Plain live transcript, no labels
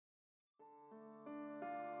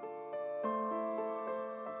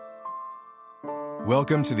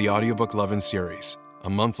Welcome to the Audiobook Lovin series, a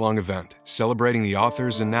month-long event celebrating the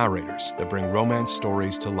authors and narrators that bring romance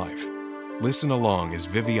stories to life. Listen along as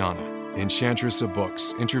Viviana, Enchantress of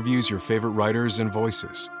Books, interviews your favorite writers and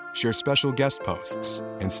voices, share special guest posts,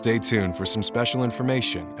 and stay tuned for some special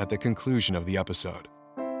information at the conclusion of the episode.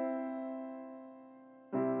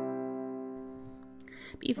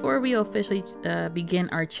 Before we officially begin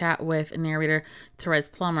our chat with narrator Therese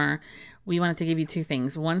Plummer, we wanted to give you two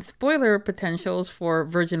things. One, spoiler potentials for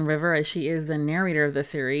Virgin River, as she is the narrator of the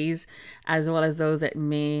series, as well as those that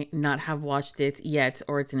may not have watched it yet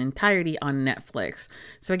or it's in entirety on Netflix.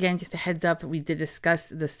 So again, just a heads up, we did discuss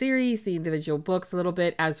the series, the individual books a little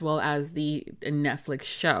bit, as well as the Netflix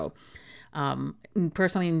show.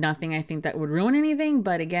 Personally, nothing I think that would ruin anything,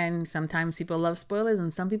 but again, sometimes people love spoilers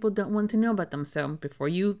and some people don't want to know about them. So before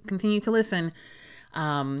you continue to listen,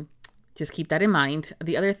 just keep that in mind.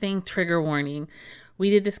 The other thing, trigger warning. We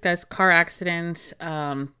did discuss car accidents,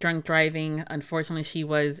 drunk driving. Unfortunately, she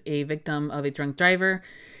was a victim of a drunk driver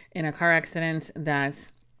in a car accident that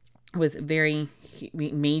was very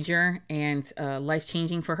major and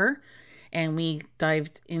life-changing for her. And we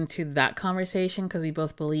dived into that conversation because we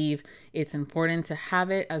both believe it's important to have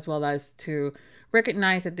it, as well as to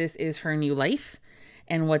recognize that this is her new life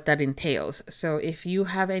and what that entails. So if you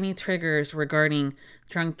have any triggers regarding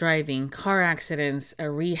drunk driving, car accidents, a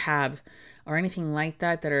rehab, or anything like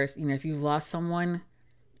that, that are, if you've lost someone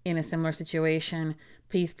in a similar situation,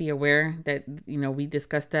 please be aware that, we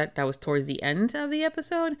discussed that. That was towards the end of the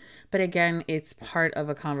episode. But again, it's part of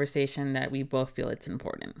a conversation that we both feel it's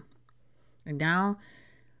important. And now,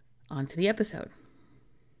 on to the episode.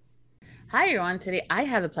 Hi, everyone. Today, I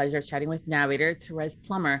have the pleasure of chatting with narrator Therese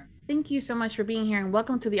Plummer. Thank you so much for being here, and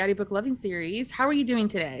welcome to the Audiobook Lovin series. How are you doing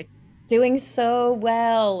today? Doing so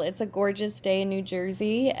well. It's a gorgeous day in New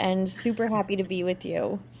Jersey, and super happy to be with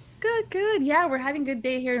you. Good. Yeah, we're having a good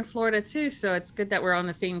day here in Florida, too, so it's good that we're on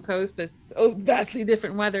the same coast, but so vastly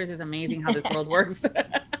different weathers. It's amazing how this world works.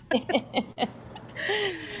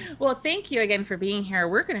 Well, thank you again for being here.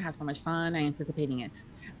 We're going to have so much fun. I'm anticipating it.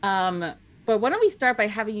 But why don't we start by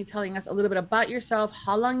having you telling us a little bit about yourself,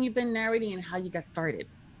 how long you've been narrating, and how you got started.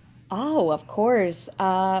 Oh, of course.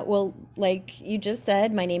 Well, like you just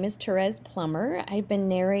said, my name is Therese Plummer. I've been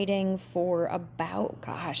narrating for about,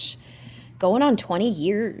 going on 20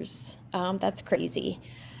 years. That's crazy.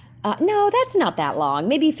 No, that's not that long,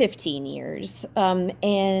 maybe 15 years.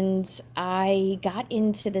 And I got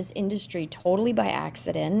into this industry totally by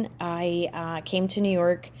accident. I came to New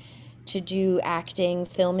York to do acting,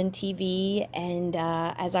 film, and TV. And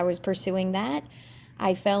as I was pursuing that,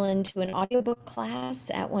 I fell into an audiobook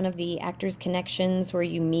class at one of the Actors Connections where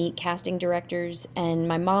you meet casting directors. And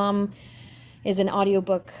my mom is an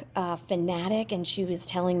audiobook fanatic, and she was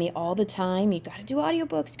telling me all the time, you got to do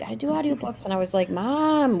audiobooks. And I was like,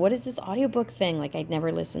 Mom, what is this audiobook thing? Like, I'd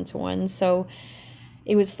never listened to one. So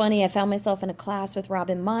it was funny. I found myself in a class with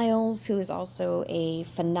Robin Miles, who is also a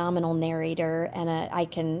phenomenal narrator, and I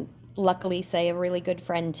can luckily say a really good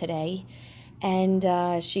friend today.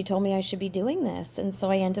 And she told me I should be doing this. And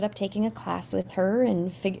so I ended up taking a class with her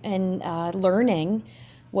and learning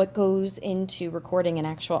what goes into recording an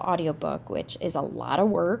actual audiobook, which is a lot of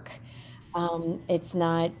work. It's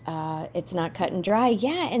not cut and dry.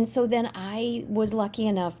 Yeah. And so then I was lucky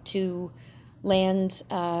enough to land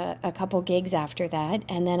a couple gigs after that.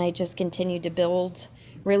 And then I just continued to build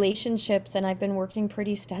relationships, and I've been working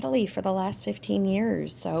pretty steadily for the last 15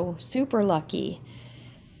 years. So super lucky.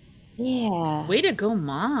 Yeah. Way to go,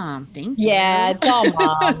 Mom. Thank you. Yeah, it's all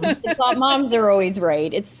mom. Moms are always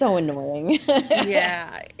right. It's so annoying.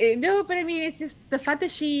 Yeah. No, but I mean, it's just the fact that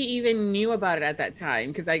she even knew about it at that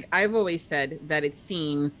time. Because I've always said that it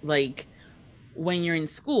seems like when you're in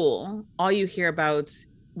school, all you hear about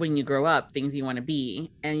when you grow up, things you want to be,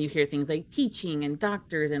 and you hear things like teaching and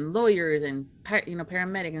doctors and lawyers and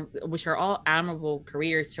paramedic, which are all admirable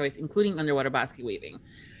careers choice, including underwater basket weaving.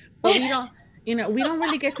 But we don't. We don't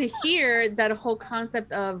really get to hear that whole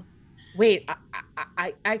concept of, wait,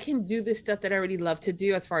 I can do this stuff that I already love to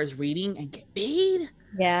do as far as reading and get paid.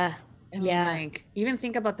 Yeah. And like, even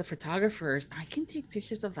think about the photographers. I can take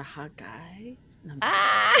pictures of the hot guys.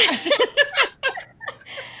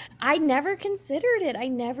 I never considered it. I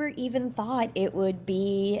never even thought it would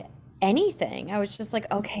be anything. I was just like,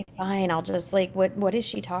 okay, fine. I'll just like, what is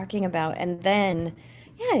she talking about? And then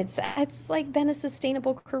yeah, it's like been a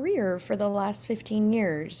sustainable career for the last 15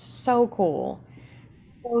 years. So cool.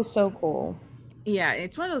 So cool. Yeah,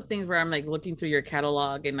 it's one of those things where I'm like looking through your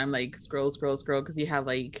catalog and I'm like scroll because you have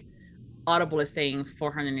like Audible is saying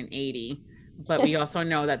 480, but we also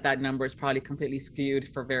know that number is probably completely skewed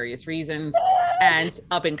for various reasons. and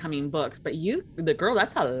up and coming books. But you, the girl,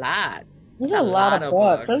 that's a lot. There's That's a a lot lot of of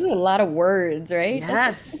books. Those are a books. lot of words, right?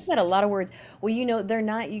 That's Yes. got a lot of words. Well, they're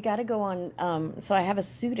not, you got to go on, so I have a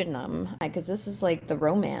pseudonym because this is like the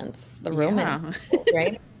romance Yeah. world,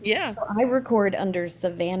 right? Yeah. So I record under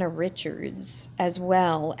Savannah Richards as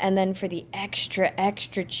well. And then for the extra,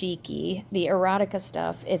 extra cheeky, the erotica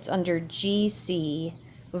stuff, it's under GC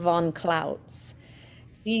Von Clouts.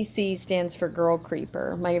 GC stands for Girl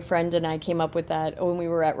Creeper. My friend and I came up with that when we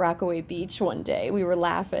were at Rockaway Beach one day. We were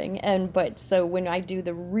laughing. But so when I do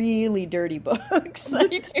the really dirty books, I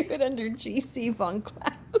do it under GC Von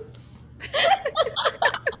Clouds.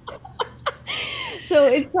 So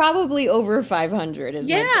it's probably over 500 is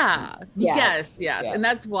my book. Yeah. Yeah. Yes. Yes. Yeah. And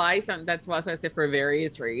that's why I said for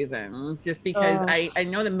various reasons. Just because Oh, I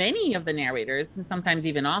know that many of the narrators and sometimes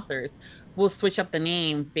even authors will switch up the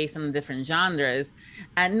names based on the different genres,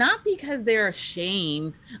 and not because they're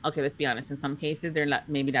ashamed. Okay, let's be honest. In some cases, they're not.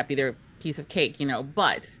 Maybe that be their piece of cake,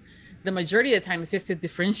 but the majority of the time, it's just to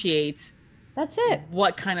differentiate that's it.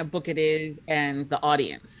 what kind of book it is and the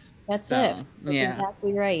audience. That's it. So That's yeah.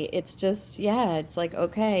 exactly right. It's just, yeah, it's like,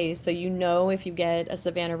 okay, so if you get a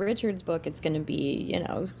Savannah Richards book, it's going to be,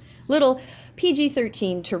 little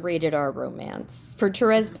PG-13 to rated R romance. For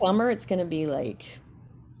Therese Plummer, it's going to be like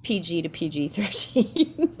PG to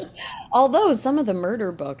PG-13. Although some of the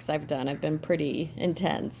murder books I've done have been pretty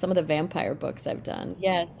intense. Some of the vampire books I've done.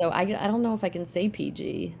 Yeah, so I don't know if I can say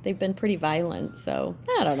PG. They've been pretty violent, so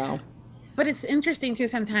I don't know. But it's interesting too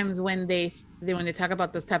sometimes when when they talk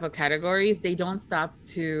about those type of categories, they don't stop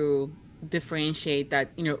to differentiate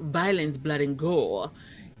that, violence, blood and gore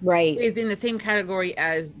Right. is in the same category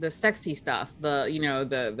as the sexy stuff,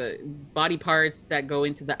 the body parts that go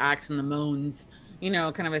into the acts and the moans,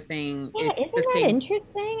 kind of a thing. Yeah, It's isn't the that same.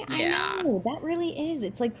 interesting? I Yeah. know, that really is.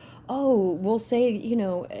 It's like, oh, we'll say,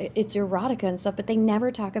 it's erotica and stuff, but they never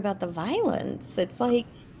talk about the violence. It's like,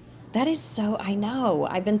 that is so, I know.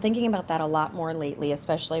 I've been thinking about that a lot more lately,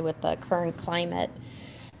 especially with the current climate.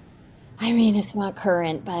 I mean, it's not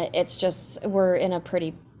current, but it's just we're in a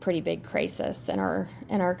pretty big crisis in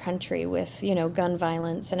our country with, gun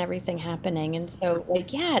violence and everything happening. And so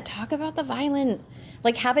like, yeah, talk about the violent,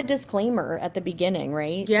 like have a disclaimer at the beginning,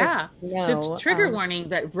 right? Just Yeah. The trigger warning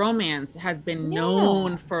that romance has been yeah.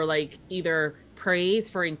 known for like either praise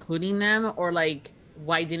for including them or like,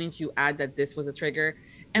 why didn't you add that this was a trigger?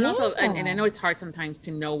 And also, and I Yeah. know it's hard sometimes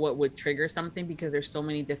to know what would trigger something because there's so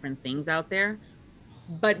many different things out there.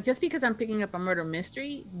 But just because I'm picking up a murder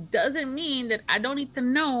mystery doesn't mean that I don't need to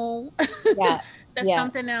know Yeah. that Yeah.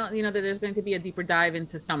 something else, that there's going to be a deeper dive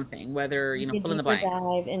into something, whether, Like a fill in the deeper blanks.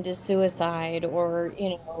 dive into suicide or,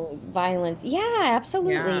 violence. Yeah,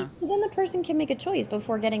 absolutely. Yeah. So then the person can make a choice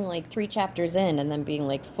before getting like 3 chapters in and then being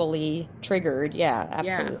like fully triggered. Yeah, Yeah.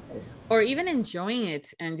 absolutely. Or even enjoying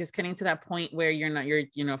it and just getting to that point where you're not,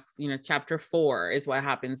 chapter 4 is what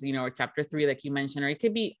happens, or chapter 3, like you mentioned, or it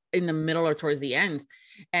could be in the middle or towards the end,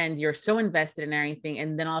 and you're so invested in everything.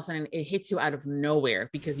 And then all of a sudden it hits you out of nowhere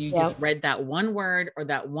because you Yeah. just read that one word or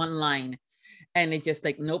that one line. And it just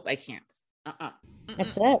like, nope, I can't. Uh-uh.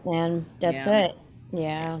 That's it, man. That's Yeah. it. Yeah.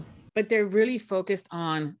 Yeah. But they're really focused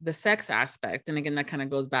on the sex aspect. And again, that kind of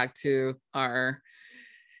goes back to our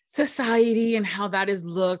society and how that is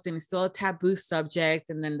looked, and it's still a taboo subject.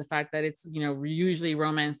 And then the fact that it's, usually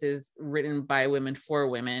romance is written by women for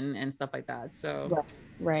women and stuff like that. So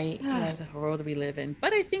Right. Right. Right. the world we live in.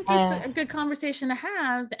 But I think it's Uh, a good conversation to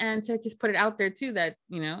have and to just put it out there too, that,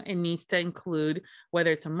 it needs to include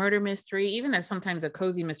whether it's a murder mystery, even if sometimes a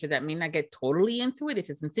cozy mystery that may not get totally into it. If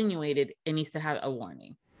it's insinuated, it needs to have a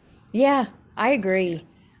warning. yeah, I Yeah. agree.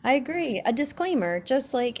 I agree. A disclaimer,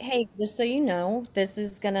 just like, hey, just so you know,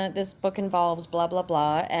 this book involves blah, blah,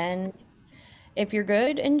 blah. And if you're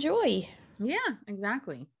good, enjoy. Yeah,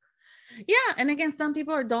 exactly. Yeah, and again, some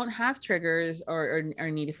people don't have triggers or are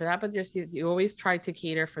needed for that, but just you always try to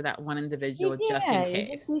cater for that one individual just in Yeah, you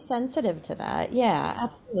just be case. sensitive to that. Yeah,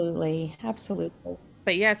 absolutely. Absolutely.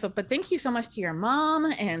 But yeah, but thank you so much to your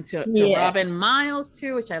mom and to Yeah. Robin Miles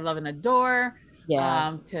too, which I love and adore.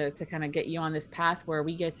 Yeah. To kind of get you on this path where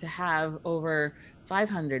we get to have over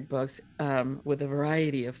 500 books with a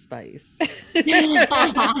variety of spice.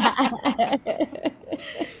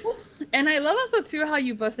 And I love also too how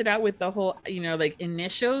you busted out with the whole, like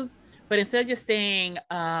initials, but instead of just saying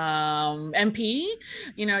MP,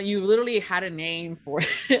 you literally had a name for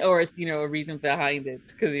it or a reason behind it.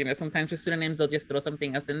 Because sometimes with pseudonyms they'll just throw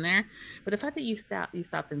something else in there. But the fact that you stopped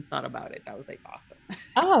and thought about it, that was like awesome.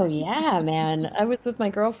 Oh yeah, man. I was with my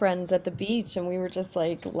girlfriends at the beach and we were just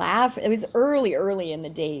like laugh. It was early, early in the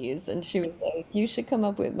days, and she was like, "You should come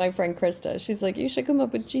up with my friend Krista." She's like, "You should come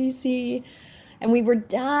up with GC and we were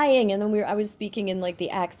dying. And then I was speaking in like the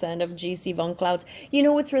accent of GC Von Clouds. You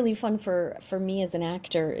know what's really fun for me as an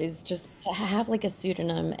actor is just to have like a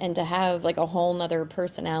pseudonym and to have like a whole nother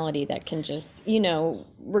personality that can just,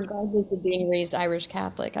 regardless of being raised Irish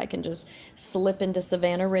Catholic, I can just slip into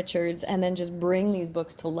Savannah Richards and then just bring these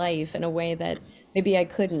books to life in a way that maybe I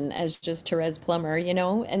couldn't as just Therese Plummer, you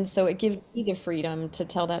know? And so it gives me the freedom to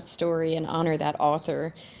tell that story and honor that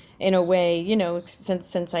author in a way,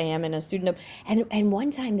 since I am in a student. And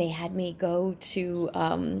one time they had me go to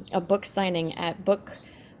a book signing at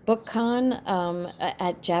BookCon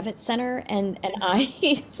at Javits Center, and I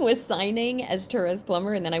was signing as Therese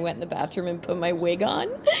Plummer, and then I went in the bathroom and put my wig on,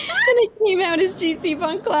 and I came out as GC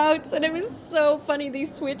Von Clouds, and it was so funny. They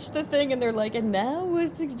switched the thing, and they're like, and now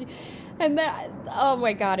was the. And that, oh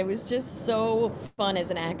my God, it was just so fun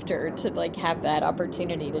as an actor to like have that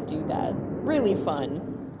opportunity to do that. Really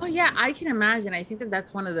fun. Oh yeah, I can imagine. I think that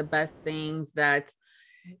that's one of the best things that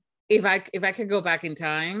if I could go back in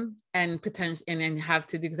time and potentially and have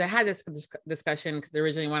to do, because I had this discussion because I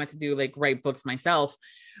originally wanted to do like write books myself,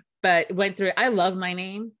 but went through it. I love my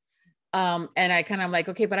name. And I kind of like,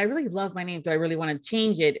 okay, but I really love my name. Do I really want to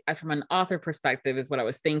change it from an author perspective is what I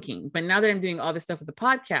was thinking. But now that I'm doing all this stuff with the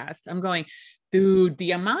podcast, I'm going, dude,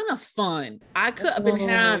 the amount of fun I could have been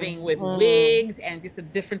having with wigs and just a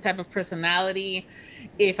different type of personality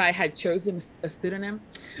if I had chosen a pseudonym.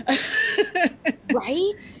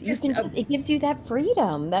 Right? It gives you that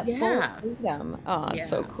freedom, that full freedom. Oh, it's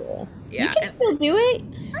so cool. Yeah. You can still do it.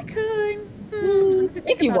 I could.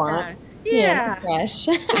 If you want. That. Yeah. Fresh.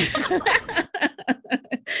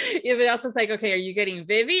 Yeah, but also it's like, okay, are you getting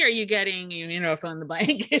Vivi or are you getting, fill in the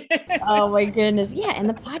blank? Oh my goodness. Yeah, and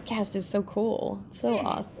the podcast is so cool. So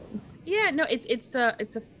awesome. Yeah, no, it's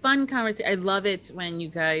a fun conversation. I love it when you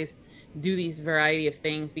guys do these variety of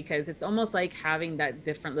things because it's almost like having that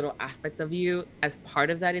different little aspect of you as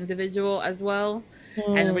part of that individual as well.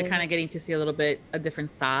 And we're kind of getting to see a little bit a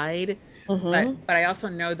different side. But I also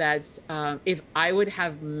know that if I would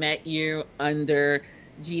have met you under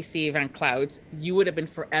GC Van Clouds, you would have been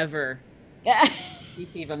forever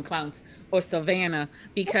GC Van Clouds or Savannah,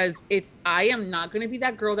 because I am not going to be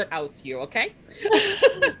that girl that outs you, okay?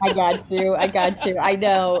 I got you. I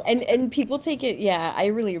know. And people take it. Yeah, I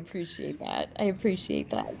really appreciate that.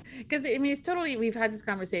 Because I mean, it's totally, we've had this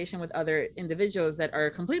conversation with other individuals that are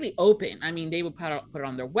completely open. I mean, they will put it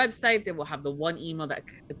on their website. They will have the one email that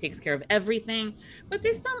takes care of everything. But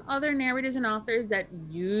there's some other narrators and authors that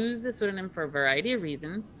use the pseudonym for a variety of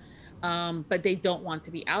reasons. But they don't want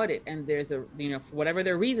to be outed, and there's for whatever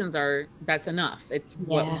their reasons are, that's enough. It's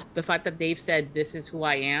the fact that they've said, this is who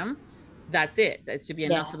I am, that's it. That should be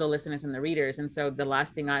enough for the listeners and the readers. And so the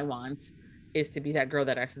last thing I want is to be that girl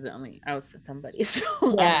that accidentally outs somebody. So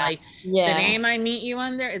I'm like, the name I meet you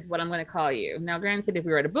under is what I'm going to call you. Now, granted, if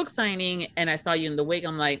we were at a book signing and I saw you in the wig,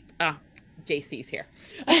 I'm like, JC's here.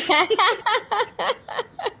 Get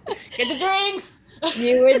the drinks.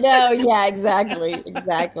 You would know. Yeah, exactly.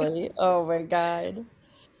 Oh my God.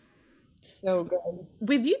 So good.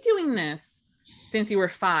 With you doing this since you were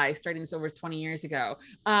 5, starting this over 20 years ago,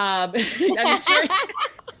 I'm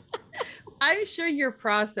sure your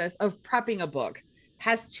process of prepping a book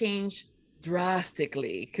has changed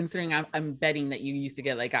drastically, considering I'm betting that you used to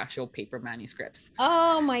get like actual paper manuscripts.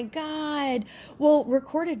 Oh my God. Well,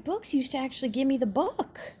 Recorded Books used to actually give me the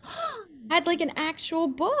book. Had like an actual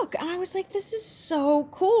book, and I was like, this is so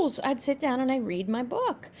cool. So I'd sit down and I'd read my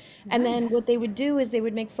book. And then what they would do is they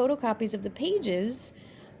would make photocopies of the pages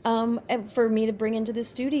and for me to bring into the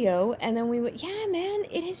studio, and then we would, man,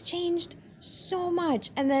 it has changed so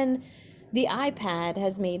much. And then the iPad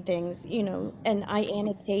has made things, and I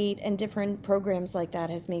annotate, and different programs like that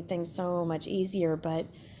has made things so much easier. But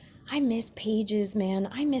I miss pages, man.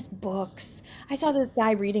 I miss books. I saw this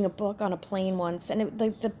guy reading a book on a plane once, and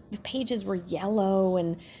the pages were yellow,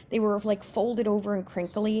 and they were like folded over and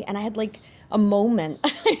crinkly. And I had like a moment,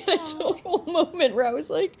 I had a total moment where I was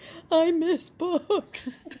like, I miss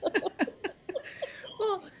books.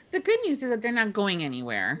 Well, the good news is that they're not going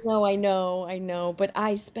anywhere. No, I know, but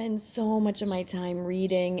I spend so much of my time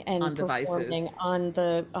reading and performing on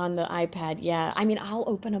the iPad. Yeah, I mean, I'll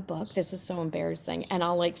open a book. This is so embarrassing, and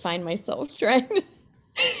I'll like find myself trying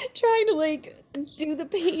to like do the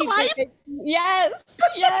page. Yes,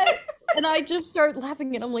 and I just start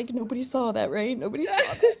laughing, and I'm like, nobody saw that, right? Nobody saw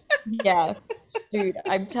that. Yeah. Dude,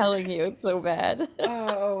 I'm telling you, it's so bad.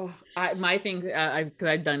 My thing, because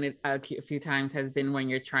I've done it a few times, has been when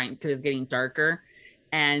you're trying, because it's getting darker,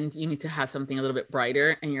 and you need to have something a little bit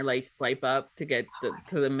brighter, and you're like swipe up to get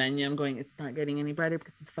to the menu. I'm going, it's not getting any brighter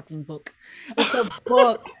because it's a fucking book. It's a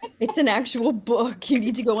book. It's an actual book. You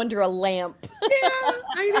need to go under a lamp. Yeah,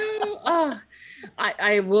 I know.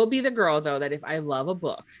 I will be the girl though that if I love a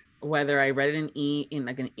book, whether I read it in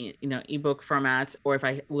like an ebook format, or if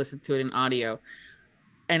I listen to it in audio,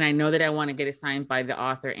 and I know that I want to get it signed by the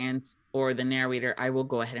author and or the narrator, I will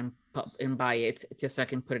go ahead and buy it just so I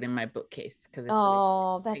can put it in my bookcase because it's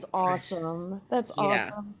Oh, that's like precious. awesome. That's Yeah,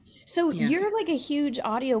 awesome. So yeah. you're like a huge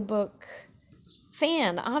audiobook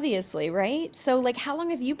fan, obviously, right? So like how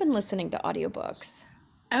long have you been listening to audiobooks?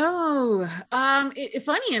 Oh,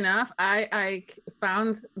 funny enough, I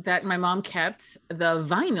found that my mom kept the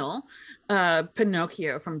vinyl,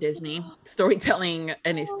 Pinocchio from Disney storytelling,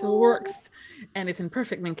 and it still Oh, works, and it's in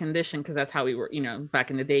perfect mint condition because that's how we were, back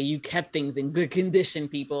in the day. You kept things in good condition,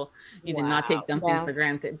 people. You did not take wow. them things Yeah. for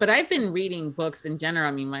granted. But I've been reading books in general.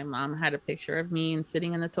 I mean, my mom had a picture of me and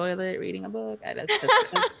sitting in the toilet reading a book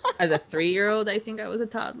as a 3-year-old. I think I was a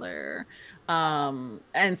toddler. And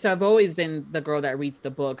so I've always been the girl that reads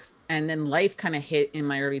the books, and then life kind of hit in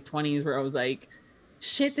my early 20s where I was like,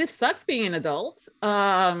 shit, this sucks being an adult.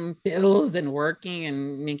 Bills and working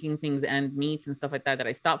and making things end meet and stuff like that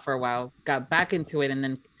I stopped for a while, got back into it, and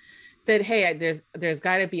then said, hey, there's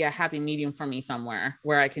got to be a happy medium for me somewhere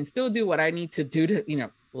where I can still do what I need to do to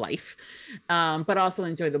life, but also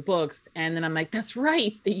enjoy the books. And then I'm like, that's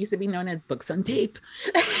right, they used to be known as books on tape.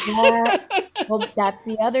 Yeah. Well, that's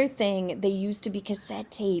the other thing. They used to be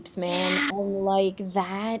cassette tapes, man. Yeah. And like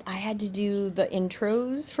that, I had to do the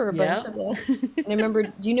intros for a bunch Yeah. of the. And I remember,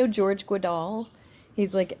 do you know George Guidall?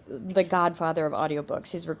 He's like the godfather of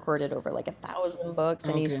audiobooks. He's recorded over like 1,000 books,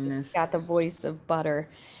 and Oh he's just goodness. got the voice of butter.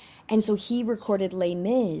 And so he recorded Les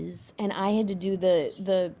Mis, and I had to do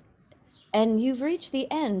and you've reached the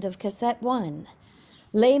end of cassette one.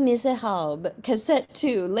 Les Miserables, cassette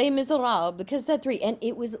two, Les Miserables, cassette three. And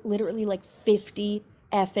it was literally like 50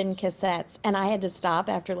 effing cassettes. And I had to stop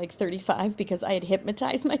after like 35 because I had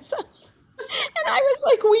hypnotized myself. And I was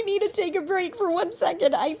like, we need to take a break for 1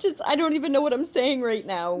 second. I don't even know what I'm saying right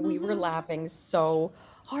now. We were Mhm. laughing so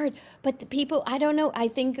hard. But the people, I don't know. I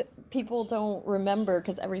think people don't remember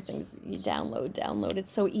because everything's you download.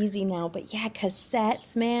 It's so easy now. But yeah,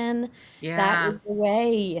 cassettes, man, that Yeah. was the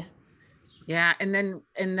way. Yeah, and then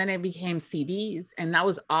it became CDs, and that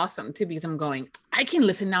was awesome too because I'm going, I can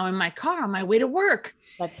listen now in my car on my way to work.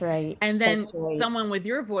 That's right. And then That's right. someone with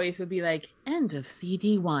your voice would be like, end of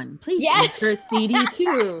CD one, please Yes. insert CD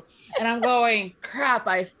two. And I'm going, crap,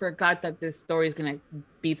 I forgot that this story is gonna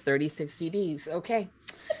be 36 CDs. Okay.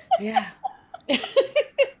 Yeah.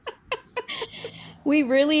 We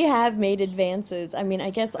really have made advances. I mean,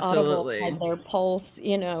 I guess Audible had Absolutely. their pulse,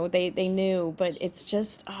 they knew, but it's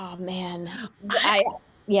just, oh man. I I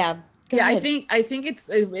yeah, go Yeah, I ahead. think I think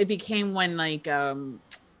it became when like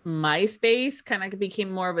MySpace kind of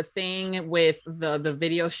became more of a thing with the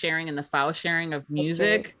video sharing and the file sharing of That's right.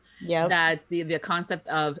 music, Yep. that the concept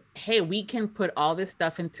of, hey, we can put all this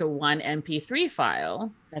stuff into one MP3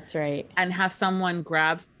 file That's right. and have someone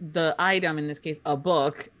grabs the item, in this case a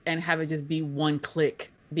book, and have it just be one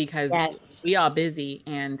click because Yes. we are busy.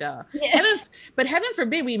 And Yeah. heaven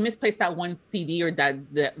forbid we misplaced that one CD or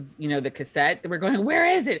the cassette, that we're going, where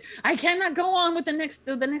is it? I cannot go on with the next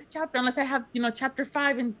chapter unless I have chapter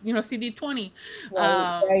 5 and CD 20.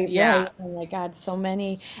 Right, right. Yeah. Oh my God, so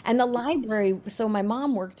many. And the library, so my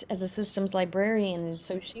mom worked as a systems librarian,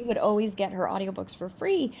 so she would always get her audiobooks for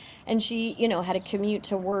free. And she, had to commute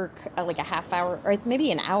to work like a half hour or maybe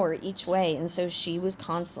an hour each way. And so she was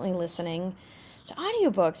constantly listening to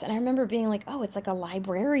audiobooks. And I remember being like, oh, it's like a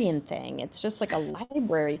librarian thing. It's just like a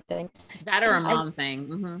library thing. That or And a mom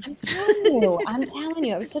thing. I'm telling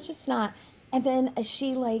you, I was such a snot. And then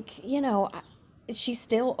she like, she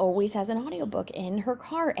still always has an audiobook in her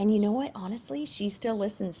car. And you know what? Honestly, she still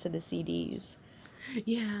listens to the CDs.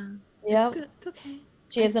 Yeah, it's Yep. good. It's okay.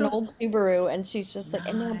 She I has an still old Subaru and she's just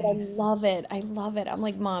like, no, but I Nice. love it. I love it. I'm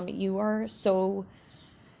like, Mom, you're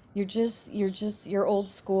old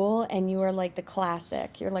school and you are like the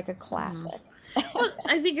classic. You're like a Mhm. classic. Well,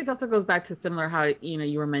 I think it also goes back to similar how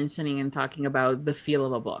you were mentioning and talking about the feel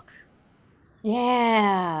of a book.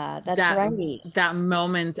 Yeah, that's That right. that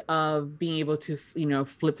moment of being able to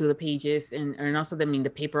flip through the pages, and also, I mean, the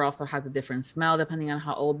paper also has a different smell depending on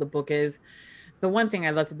how old the book is. The one thing I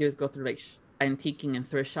love to do is go through like antiquing and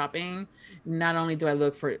thrift shopping. Not only do I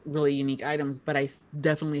look for really unique items, but I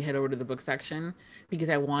definitely head over to the book section because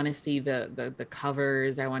I want to see the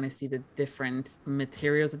covers. I want to see the different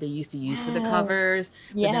materials that they used to use for the Yes. covers,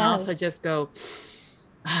 but then also Yes. just go,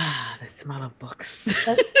 The smell of books.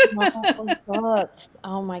 The smell of books.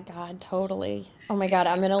 Oh my God, totally. Oh my God,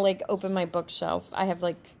 I'm gonna like open my bookshelf. I have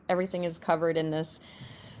like everything is covered in this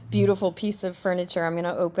beautiful piece of furniture. I'm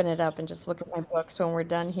gonna open it up and just look at my books when we're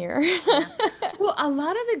done here. Yeah. Well, a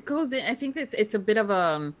lot of it goes in. I think it's a bit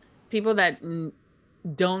of people that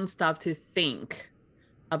don't stop to think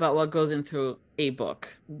about what goes into a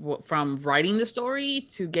book, from writing the story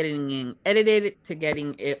to getting it edited to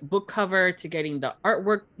getting it book cover to getting the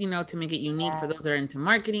artwork, to make it unique for Yeah, those that are into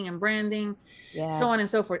marketing and branding, so yeah, on and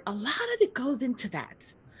so forth. A lot of it goes into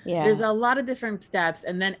that. There's yeah. a lot of different steps,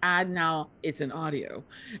 and then add now it's an audio,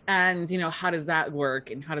 and how does that work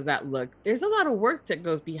and how does that look? There's a lot of work that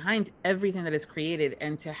goes behind everything that is created,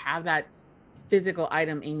 and to have that physical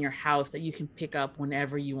item in your house that you can pick up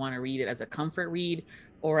whenever you want to read it as a comfort read,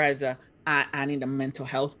 or as I need a mental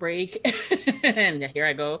health break and here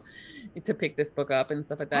I go to pick this book up and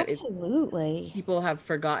stuff like that. Absolutely. People have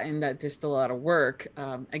forgotten that there's still a lot of work,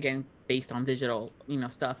 again, based on digital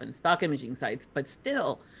stuff and stock imaging sites, but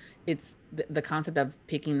still it's the concept of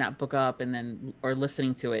picking that book up and then or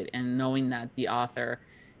listening to it and knowing that the author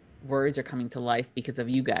words are coming to life because of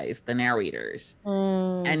you guys, the narrators,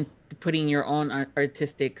 Mm. and putting your own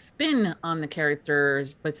artistic spin on the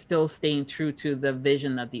characters, but still staying true to the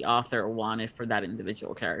vision that the author wanted for that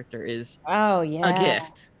individual character is Oh, a yeah.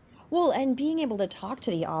 gift. Well, and being able to talk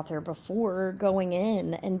to the author before going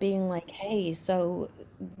in and being like, "Hey, so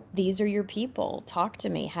these are your people. Talk to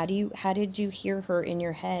me. How did you hear her in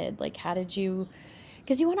your head? Like, how did you?"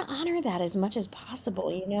 Because you want to honor that as much as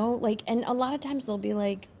possible, you know? Like, and a lot of times they'll be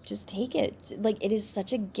like, "Just take it." Like, it is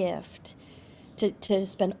such a gift to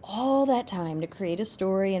spend all that time to create a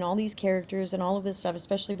story and all these characters and all of this stuff,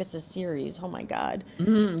 especially if it's a series. Oh my God. You do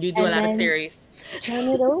a And lot of then series. turn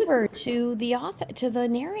it over to the author, to the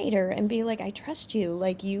narrator, and be like, I trust you.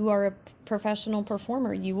 Like, you are a professional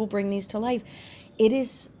performer. You will bring these to life.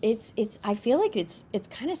 I feel like it's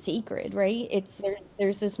kind of sacred, right?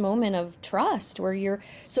 There's this moment of trust where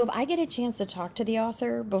so if I get a chance to talk to the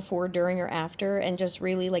author before, during, or after and just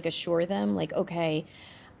really like assure them, like, okay,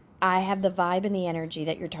 I have the vibe and the energy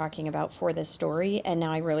that you're talking about for this story, and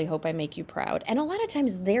now I really hope I make you proud. And a lot of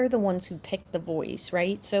times they're the ones who pick the voice,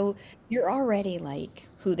 right? So you're already like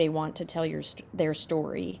who they want to tell their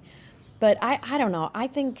story. But I don't know. I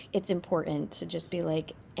think it's important to just be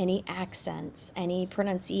like, any accents, any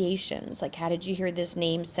pronunciations, like how did you hear this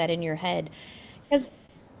name said in your head? Because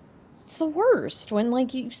it's the worst when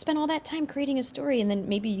like you've spent all that time creating a story and then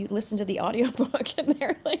maybe you listen to the audiobook and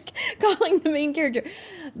they're like calling the main character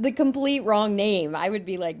the complete wrong name. I would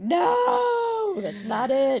be like, no, that's not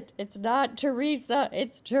it. It's not Teresa.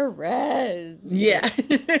 It's Therese. You know?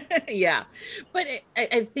 Yeah. Yeah. But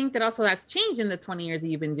I think that also that's changed in the 20 years that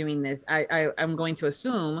you've been doing this. I'm going to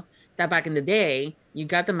assume that back in the day, you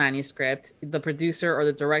got the manuscript, the producer or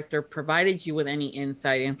the director provided you with any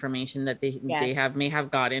inside information that they Yes. may have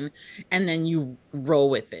gotten, and then you roll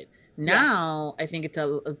with it. Yes. Now, I think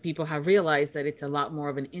people have realized that it's a lot more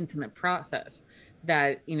of an intimate process,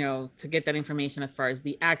 that, to get that information as far as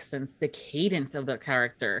the accents, the cadence of the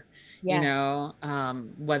character, Yes.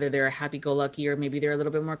 whether they're happy-go-lucky or maybe they're a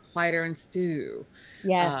little bit more quieter and stew,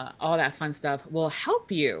 Yes. all that fun stuff will help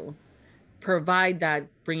you provide that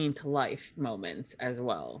bringing to life moments as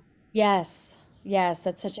well. Yes. Yes,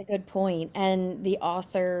 that's such a good point. And the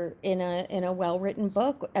author in a well-written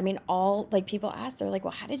book, I mean, all like people ask, they're like,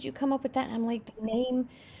 "Well, how did you come up with that?" And I'm like, the name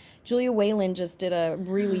Julia Whalen just did a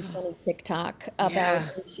really funny TikTok about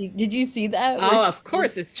Yeah. did you see that? Where Oh, of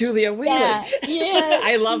course, it's Julia Whelan. yeah, yeah,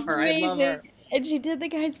 I love she's her. I love amazing. her. And she did the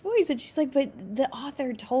guy's voice, and she's like, but the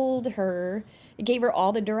author told her, gave her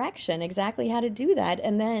all the direction, exactly how to do that.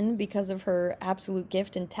 And then because of her absolute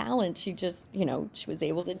gift and talent, she just, she was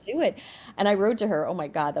able to do it. And I wrote to her, oh my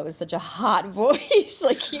God, that was such a hot voice.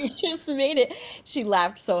 Like you just made it. She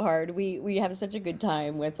laughed so hard. We have such a good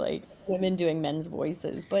time with like women doing men's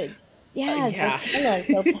voices. But yeah, Yeah. like tell us,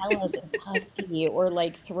 they'll tell us it's husky or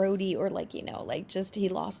like throaty or like, like just he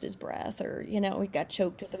lost his breath or, he got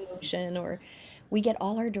choked with emotion or we get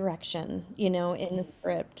all our direction, in the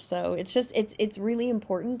script. So it's just it's really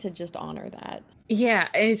important to just honor that. Yeah,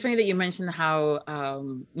 and it's funny that you mentioned how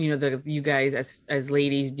you guys as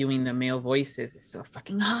ladies doing the male voices is so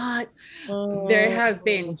fucking hot. There have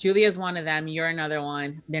been, Mm. Julia's one of them, you're another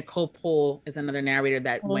one. Nicole Poole is another narrator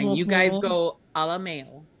that when you guys Mhm. go a la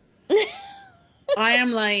male, I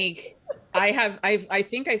am like, I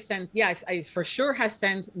think I sent, yeah, I for sure have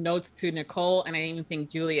sent notes to Nicole, and I even think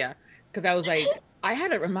Julia, because I was like, I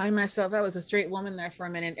had to remind myself I was a straight woman there for a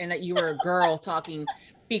minute and that you were a girl talking,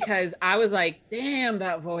 because I was like, damn,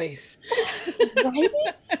 that voice. Right?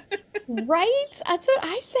 Right? That's what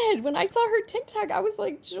I said. When I saw her TikTok, I was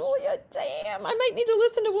like, Julia, damn, I might need to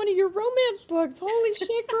listen to one of your romance books. Holy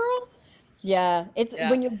shit, girl. Yeah, it's Yeah.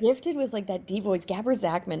 when you're gifted with like that deep voice. Gabra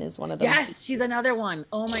Zachman is one of them too. Yes, she's another one.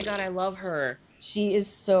 Oh my God, I love her. She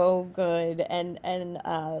is so good. And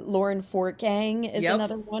Lauren Fortgang is Yep.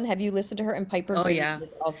 another one. Have you listened to her? And Piper Oh Grady yeah. is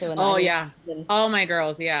also in Oh either yeah. seasons. Oh my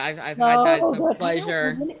girls. Yeah, I've had that So the good. I know. And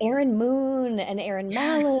pleasure. then Aaron Moon and Aaron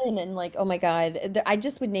Yes. Mallon and like, oh my God. I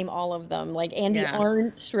just would name all of them. Like Andy Yeah.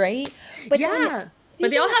 Arndt, right? But then Yeah. But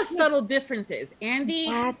they speaking all of have like, subtle differences. Andy,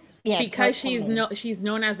 that's yeah, because tell me. she's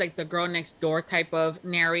known as like the girl next door type of Yeah.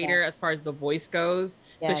 narrator as far as the voice goes.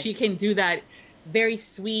 So she Yes. can do that very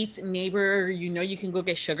sweet neighbor, you can go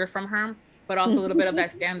get sugar from her, but also a little bit of that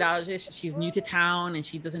standoutish. She's new to town and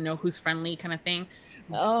she doesn't know who's friendly kind of thing.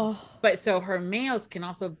 Oh, But so her males can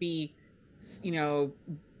also be, you know,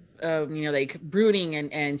 like brooding,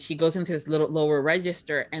 and she goes into this little lower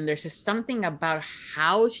register, and there's just something about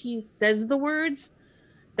how she says the words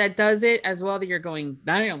that does it as well that you're going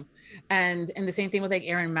damn. And the same thing with like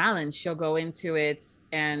Erin Mallon, she'll go into it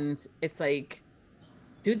and it's like,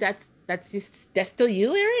 dude, that's still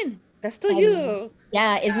you, Erin, that's still I know. you.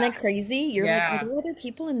 Yeah, isn't Yeah, that crazy? You're like, are yeah, there other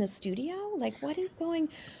people in the studio? Like, what is going?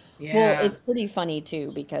 Well, yeah. it's pretty funny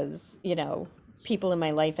too because, people in my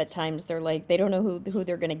life at times they're like they don't know who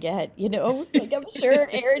they're gonna get, you know? Like I'm sure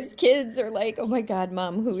Aaron's kids are like, "Oh my God,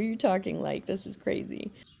 Mom, who are you talking like? This is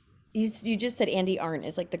crazy." You just said Andy Arndt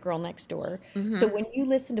is like the girl next door. So Mm-hmm. when you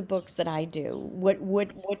listen to books that I do,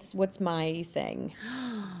 what's my thing?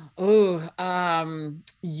 Oh,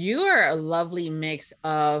 you are a lovely mix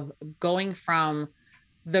of going from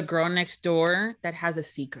the girl next door that has a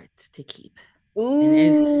secret to keep,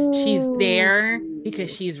 and she's Ooh. there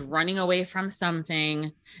because she's running away from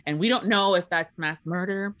something, and we don't know if that's mass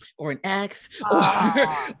murder or an ex, or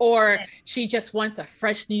Ah. or she just wants a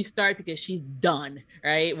fresh new start because she's done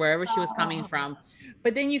right wherever she was coming from. Ah.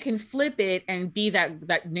 But then you can flip it and be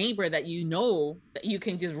that neighbor that that you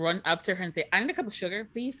can just run up to her and say, I need a cup of sugar,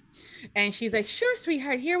 please. And she's like, sure,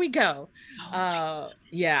 sweetheart, here we go. Oh my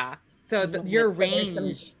Yeah, so goodness. your So there's some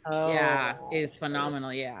range, yeah, oh, is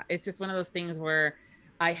phenomenal. Yeah, it's just one of those things where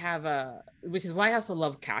I have which is why I also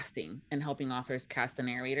love casting and helping authors cast the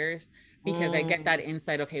narrators, because I get that mm,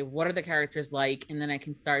 insight. Okay, what are the characters like, and then I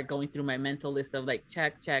can start going through my mental list of like,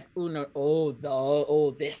 check, oh no,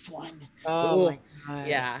 oh this one, oh oh my God.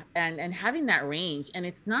 yeah, and having that range. And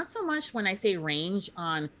it's not so much when I say range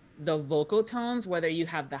on the vocal tones, whether you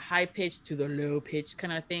have the high pitch to the low pitch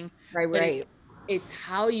kind of thing, Right, but right. it's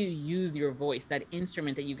how you use your voice, that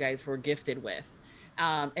instrument that you guys were gifted with.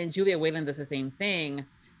 And Julia Wayland does the same thing.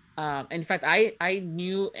 In fact, I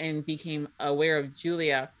knew and became aware of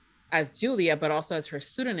Julia as Julia, but also as her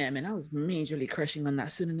pseudonym, and I was majorly crushing on that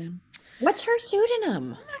pseudonym. What's her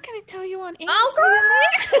pseudonym? I'm not gonna tell you on air. Oh,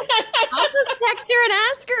 girl! I'll just text her and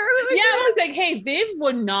ask her who Yeah, is I it. was like, hey, Viv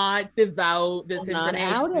would not devour this I'm not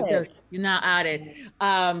information. outed. You're not outed.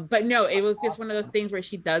 But no, it was just one of those things where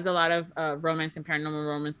she does a lot of romance and paranormal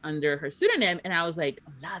romance under her pseudonym. And I was like,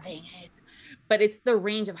 loving it. But it's the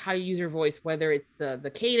range of how you use your voice, whether it's the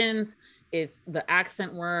cadence, it's the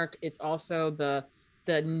accent work, it's also the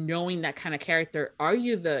knowing that kind of character. Are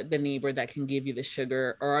you the neighbor that can give you the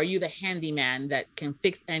sugar, or are you the handyman that can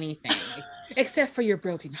fix anything except for your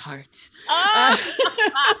broken heart? uh, Ah!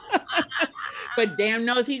 but damn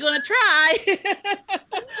knows he gonna try.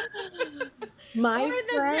 My Or friend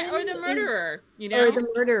the is, murderer, or the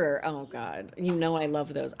murderer. Oh God, I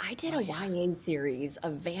love those. I did Oh a yeah. YA series, a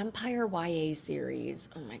vampire YA series.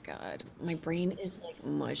 Oh my God, my brain is like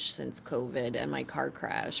mush since COVID and my car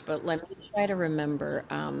crash. But let me try to remember.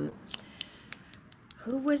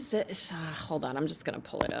 Who was this? Hold on, I'm just gonna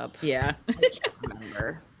pull it up. Yeah. I can't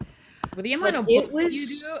remember. With the amount But of books that you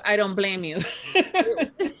do, I don't blame you.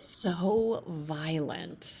 it was so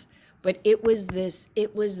violent. But it was violent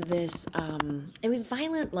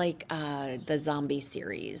like the zombie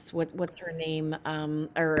series. What's her name?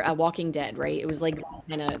 Or Walking Dead, right? It was like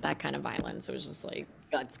that kind of violence. It was just like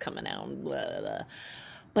guts coming out. Blah, blah, blah.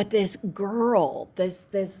 But this girl, this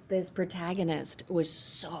protagonist was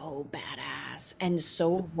so badass and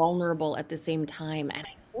so vulnerable at the same time. And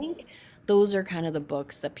I think those are kind of the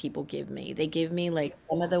books that people give me. They give me like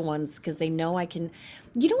some of the ones because they know I can.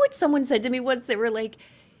 You know what someone said to me once? They were like,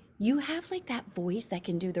 "You have like that voice that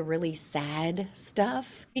can do the really sad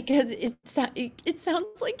stuff because it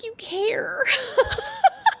sounds like you care."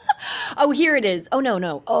 Oh, here it is. Oh, no,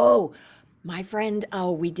 no. Oh, my friend.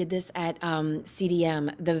 Oh, we did this at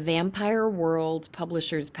CDM, the Vampire World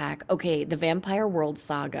Publishers Pack. Okay, the Vampire World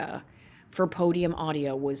Saga for Podium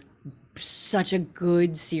Audio was such a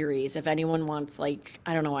good series. If anyone wants, like,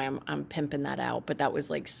 I don't know why I'm pimping that out, but that was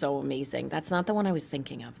like so amazing. That's not the one I was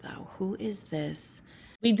thinking of though. Who is this?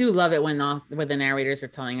 We do love it when the narrators were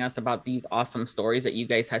telling us about these awesome stories that you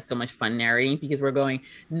guys had so much fun narrating, because we're going,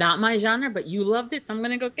 not my genre, but you loved it, so I'm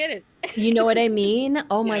gonna go get it. You know what I mean?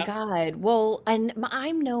 Oh my Yeah. God. Well, and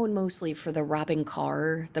I'm known mostly for the Robin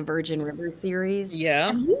Carr, the Virgin River series.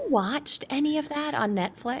 Yeah. Have you watched any of that on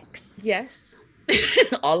Netflix? Yes.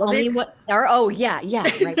 All of Tell me it. what, or oh yeah, yeah,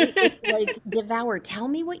 right. It's like devour. Tell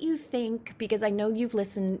me what you think, because I know you've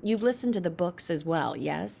listened to the books as well,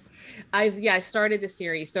 yes? I started the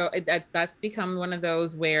series, so that's become one of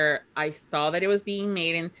those where I saw that it was being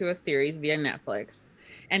made into a series via Netflix,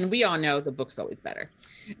 and we all know the book's always better.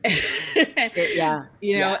 Yeah,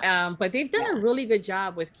 yeah, But they've done a yeah. really good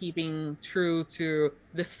job with keeping true to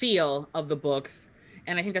the feel of the books,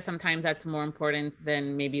 and I think that sometimes that's more important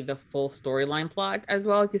than maybe the full storyline plot as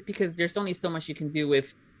well, just because there's only so much you can do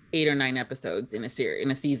with 8 or 9 episodes in a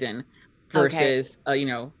season Okay. versus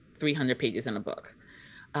 300 pages in a book.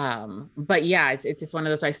 But yeah, it's just one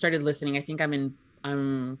of those. I started listening. I think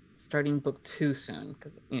I'm starting book 2 soon,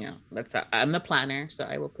 because that's I'm the planner, so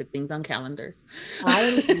I will put things on calendars.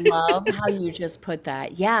 I love how you just put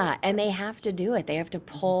that. Yeah, and they have to do it. They have to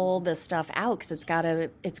pull the stuff out because it's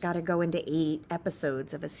gotta go into 8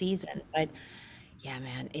 episodes of a season. But yeah,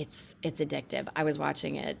 man, it's addictive. I was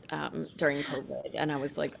watching it during COVID, and I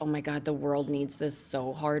was like, oh my God, the world needs this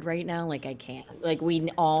so hard right now. Like I can't. Like we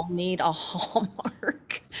all need a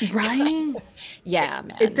Hallmark. Right. Yeah,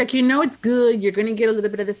 It's man. like, it's good. You're gonna get a little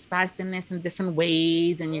bit of the spiciness in different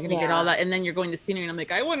ways, and you're gonna get all Yeah. that, and then you're going to scenery, and I'm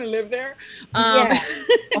like, I want to live there. Yeah.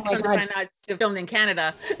 Oh my Come to God. find out, it's filmed in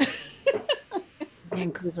Canada.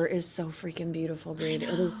 Vancouver is so freaking beautiful, dude.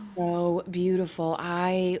 It is so beautiful.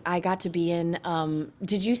 I got to be in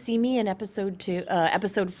did you see me in episode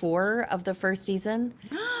 4 of the first season?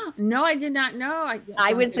 No, I did not know. I I'm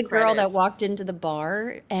gonna was the give girl credit. that walked into the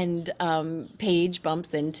bar and Paige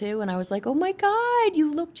bumps into, and I was like, "Oh my God, you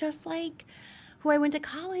look just like who I went to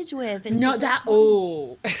college with." And No, she's like, that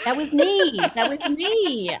 "Oh, oh. that was me. That was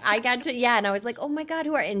me." I got to, yeah, and I was like, "Oh my God,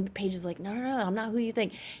 who are?" And Paige is like, "No, no, no, I'm not who you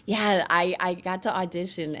think." Yeah, I got to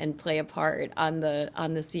audition and play a part on the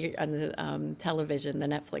television, the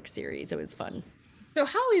Netflix series. It was fun. So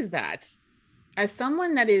how is that? As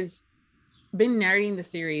someone that is been narrating the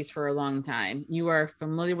series for a long time, you are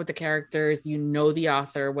familiar with the characters, you know the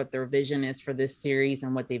author, what their vision is for this series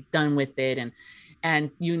and what they've done with it,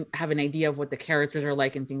 and you have an idea of what the characters are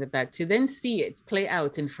like and things like that. To then see it play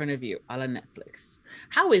out in front of you a la Netflix.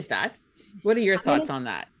 How is that? What are your I'm gonna thoughts on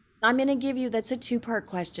that? I'm gonna give you, that's a two-part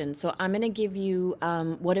question. So I'm gonna give you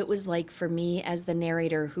what it was like for me as the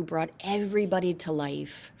narrator who brought everybody to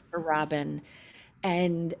life for Robin,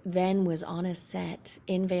 and then was on a set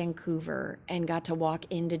in Vancouver and got to walk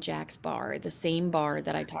into Jack's bar, the same bar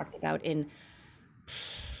that I talked about in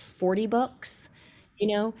 40 books, you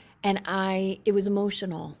know, and it was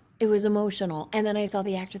emotional. It was emotional. And then I saw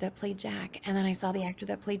the actor that played Jack, and then I saw the actor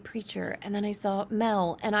that played Preacher, and then I saw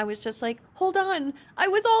Mel, and I was just like, hold on, I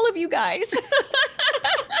was all of you guys.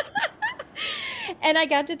 And I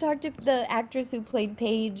got to talk to the actress who played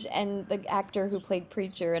Paige and the actor who played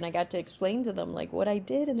Preacher, and I got to explain to them like what I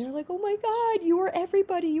did, and they're like, "Oh my God, you were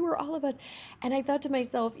everybody, you were all of us." And I thought to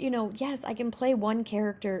myself, yes, I can play one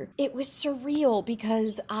character. It was surreal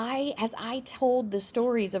because as I told the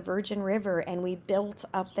stories of Virgin River and we built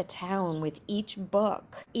up the town with each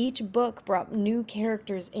book brought new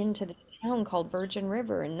characters into this town called Virgin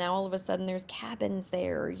River, and now all of a sudden there's cabins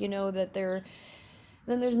there, that they're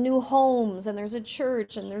then there's new homes, and there's a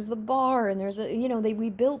church, and there's the bar, and there's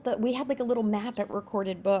we had like a little map at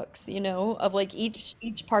Recorded Books, of like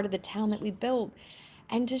each part of the town that we built.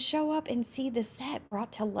 And to show up and see the set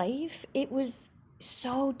brought to life, it was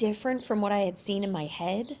so different from what I had seen in my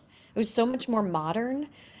head. It was so much more modern.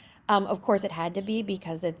 Of course it had to be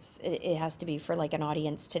because it has to be for like an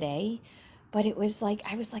audience today. But it was like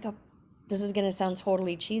I was like a this is gonna sound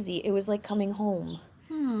totally cheesy. It was like coming home.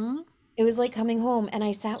 Hmm. It was like coming home, and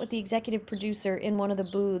I sat with the executive producer in one of the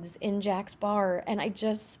booths in Jack's bar, and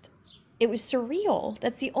it was surreal.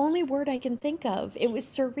 That's the only word I can think of. It was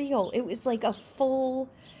surreal. It was like a full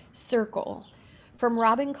circle from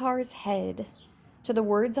Robin Carr's head to the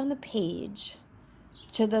words on the page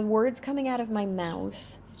to the words coming out of my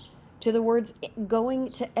mouth to the words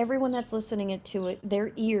going to everyone that's listening to it,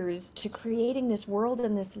 their ears, to creating this world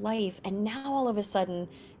and this life. And now all of a sudden,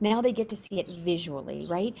 now they get to see it visually,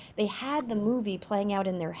 right? They had the movie playing out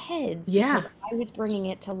in their heads because Yeah. I was bringing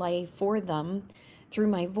it to life for them through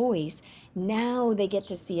my voice. Now they get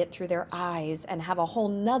to see it through their eyes and have a whole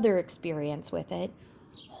nother experience with it.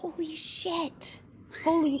 Holy shit.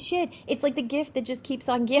 Holy shit. It's like the gift that just keeps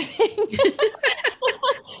on giving.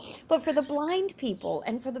 But for the blind people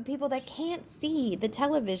and for the people that can't see the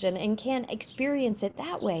television and can't experience it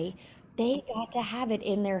that way, they got to have it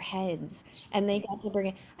in their heads and they got to bring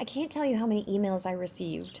it. I can't tell you how many emails I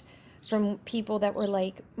received from people that were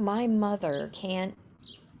like, my mother can't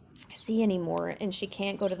see anymore and she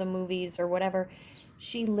can't go to the movies or whatever.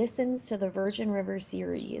 She listens to the Virgin River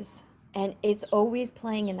series and it's always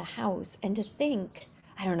playing in the house. And to think,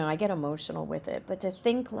 I don't know, I get emotional with it, but to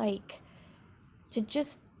think like, to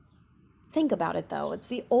just think about it though, it's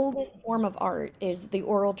the oldest form of art is the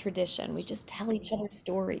oral tradition. We just tell each other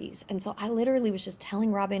stories. And so I literally was just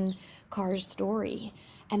telling Robin Carr's story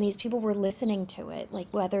and these people were listening to it, like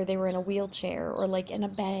whether they were in a wheelchair or like in a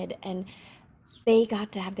bed, and they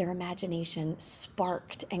got to have their imagination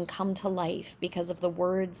sparked and come to life because of the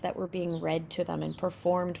words that were being read to them and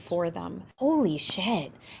performed for them. Holy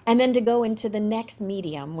shit. And then to go into the next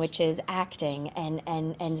medium, which is acting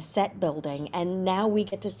and set building. And now we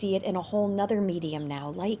get to see it in a whole nother medium now.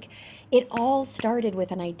 Like it all started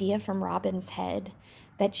with an idea from Robin's head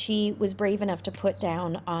that she was brave enough to put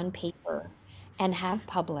down on paper and have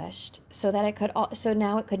published so that it could so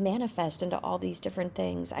now it could manifest into all these different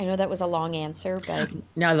things. I know that was a long answer, but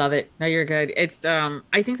No, I love it. No, you're good. It's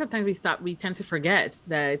I think sometimes we tend to forget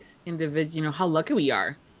that individual, how lucky we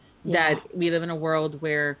are yeah. that we live in a world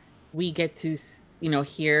where we get to,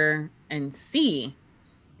 hear and see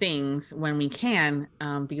things when we can,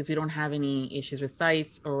 because we don't have any issues with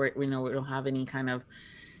sights, or we don't have any kind of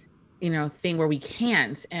thing where we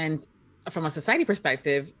can't. And from a society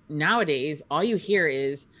perspective, nowadays all you hear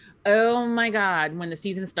is, oh my god, when the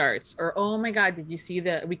season starts, or oh my god, did you see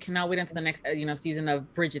we cannot wait until the next season of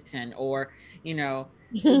Bridgerton, or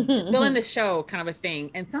fill in the show kind of a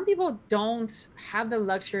thing. And some people don't have the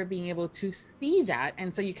luxury of being able to see that,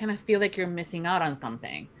 and so you kind of feel like you're missing out on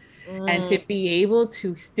something. And to Mm, be able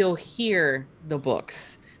to still hear the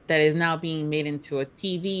books that is now being made into a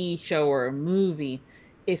TV show or a movie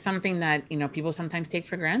is something that people sometimes take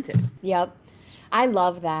for granted. yep. I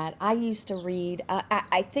love that. I used to read,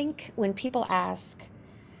 I think when people ask,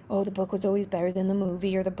 oh, the book was always better than the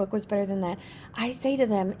movie, or the book was better than that, I say to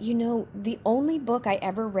them, the only book I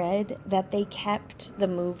ever read that they kept the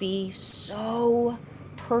movie so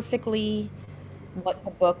perfectly what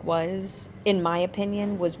the book was, in my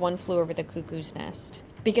opinion, was One Flew Over the Cuckoo's Nest.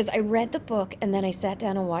 Because I read the book and then I sat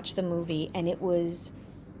down and watched the movie and it was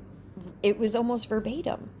almost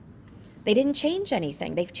verbatim. They didn't change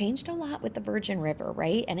anything. They've changed a lot with the Virgin River,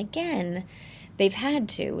 right? And again, they've had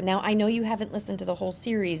to. Now, I know you haven't listened to the whole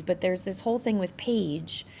series, but there's this whole thing with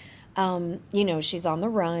Paige. She's on the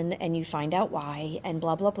run and you find out why and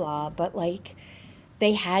blah, blah, blah. But like,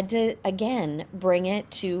 they had to, again, bring it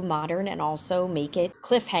to modern and also make it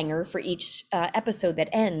cliffhanger for each episode that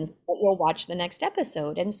ends, but you'll watch the next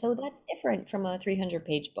episode. And so that's different from a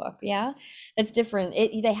 300-page book. Yeah, that's different.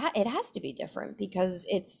 It has to be different because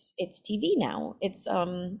it's TV now.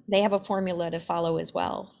 They have a formula to follow as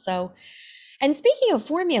well. So, and speaking of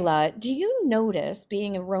formula, do you notice,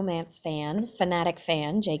 being a romance fan, fanatic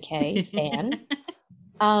fan, JK fan,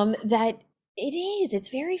 that it's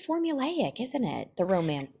very formulaic, isn't it? The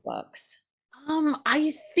romance books.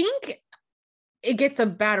 I think it gets a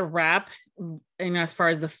bad rap, as far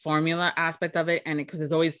as the formula aspect of it, and because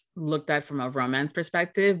it's always looked at from a romance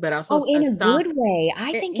perspective, but also Oh, in a some, good way.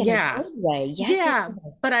 I think in a yeah, good way. Yes, yes, yeah.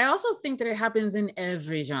 yes. But I also think that it happens in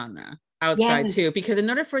every genre outside too, Yes. because in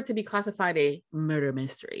order for it to be classified a murder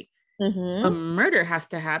mystery, a Mm-hmm. murder has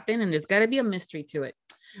to happen, and there's got to be a mystery to it.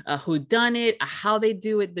 Who done it, how they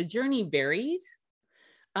do it. The journey varies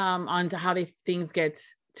on to how things get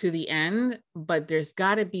to the end, but there's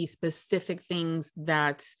got to be specific things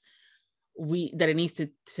that it needs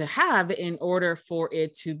to have in order for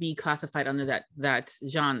it to be classified under that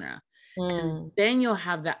genre. And Mm. then you'll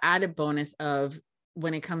have the added bonus of,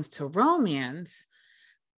 when it comes to romance,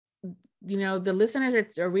 the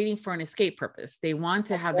listeners are reading for an escape purpose. They want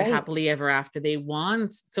to That's have the right. happily ever after.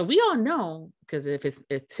 So we all know, because if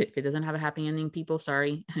it doesn't have a happy ending, people,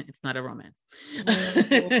 sorry, it's not a romance.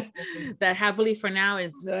 Mm. That happily for now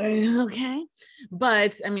is okay.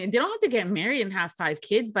 But I mean, they don't have to get married and have 5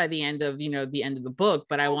 kids by the end of the book,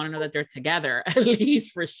 but I want to know that they're together at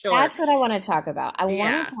least, for sure. That's what I want to talk about. I want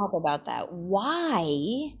Yeah. to talk about that.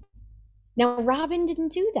 Why? Now, Robin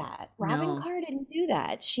didn't do that. Robin No. Carr didn't do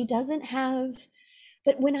that. She doesn't have,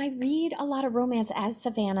 but when I read a lot of romance as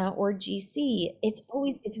Savannah or GC, it's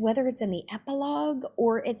whether it's in the epilogue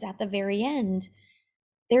or it's at the very end.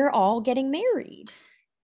 they're all getting married.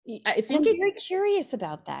 I think I'm very curious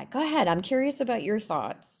about that. Go ahead. I'm curious about your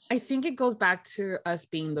thoughts. I think it goes back to us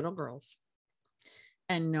being little girls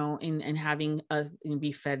and having us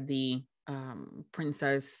be fed the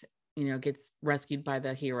princess, gets rescued by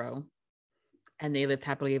the hero and they lived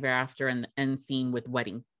happily ever after, and the end scene with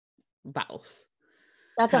wedding vows.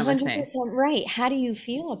 That's Kind of a thing. 100% right. How do you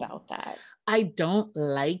feel about that? I don't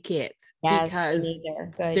like it Yes, me because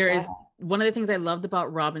neither. Good. there Go is ahead. one of the things I loved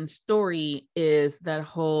about Robin's story is that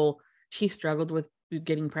she struggled with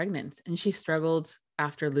getting pregnant and she struggled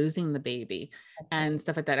after losing the baby. That's And right.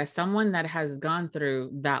 stuff like that. As someone that has gone through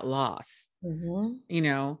that loss,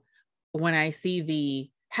 Mm-hmm. When I see the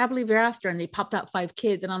happily ever after and they popped out 5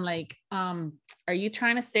 kids, and I'm like, are you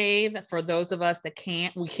trying to say that for those of us that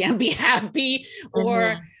we can't be happy?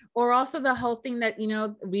 Mm-hmm. Or also the whole thing that,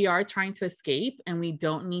 we are trying to escape and we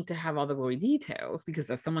don't need to have all the gory details, because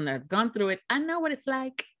as someone that's gone through it, I know what it's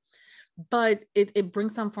like. But it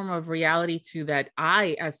brings some form of reality to that.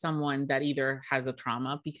 I, as someone that either has a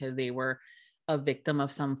trauma because they were a victim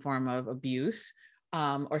of some form of abuse,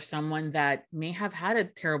 or someone that may have had a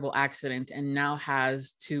terrible accident and now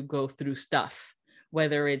has to go through stuff,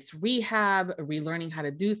 whether it's rehab, relearning how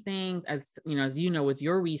to do things, as with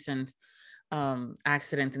your recent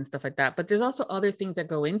accident and stuff like that. But there's also other things that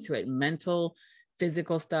go into it, mental,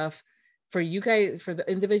 physical stuff. For you guys, for the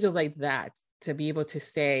individuals like that, to be able to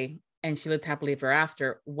say, and she lived happily ever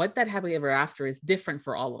after, what that happily ever after is different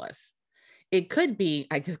for all of us. It could be,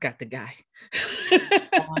 I just got the guy.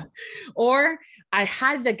 Or I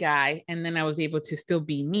had the guy and then I was able to still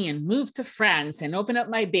be me and move to France and open up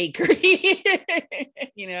my bakery.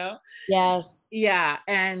 Yes. Yeah.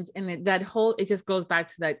 And that whole, it just goes back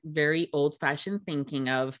to that very old fashioned thinking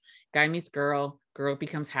of guy meets girl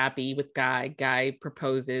becomes happy with guy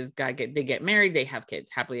proposes, they get married, they have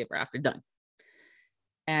kids, happily ever after, done.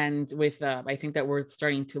 And with I think that we're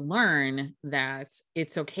starting to learn that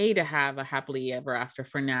it's okay to have a happily ever after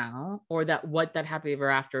for now, or that what that happily ever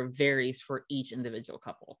after varies for each individual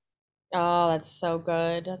couple. Oh, that's so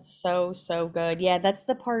good. That's so, so good. Yeah, that's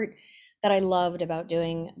the part that I loved about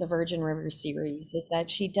doing the Virgin River series, is that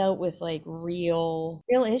she dealt with like real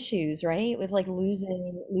issues, right? With like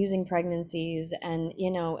losing pregnancies, and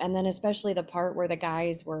and then especially the part where the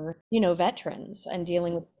guys were, veterans and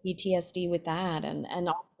dealing with PTSD with that, and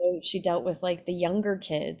also she dealt with like the younger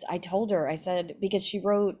kids. I told her, I said, because she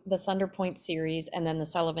wrote the Thunder Point series and then the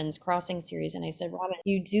Sullivan's Crossing series, and I said, Robin,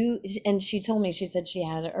 you do, and she told me, she said she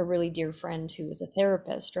had a really dear friend who was a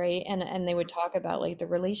therapist, right? And they would talk about like the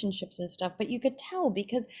relationships and stuff, but you could tell,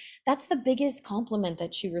 because that's the biggest compliment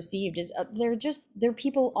that she received, is they're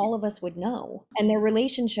people all of us would know, and their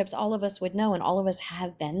relationships all of us would know, and all of us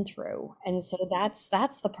have been through. And so that's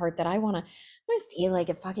the part that I want to see, like,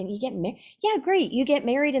 a fucking, you get married, yeah, great, you get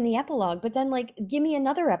married in the epilogue, but then like give me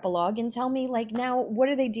another epilogue and tell me, like, now what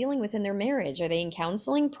are they dealing with in their marriage? Are they in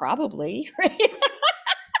counseling? Probably. Right.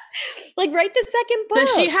 Like, write the second book.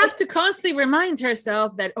 Does she have to constantly remind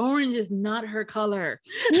herself that orange is not her color?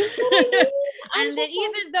 You know what I mean? And that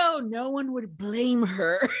even though no one would blame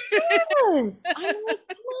her. Yes. I'm like,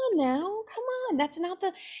 come on now. Come on. That's not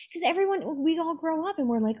because we all grow up and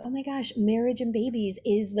we're like, oh my gosh, marriage and babies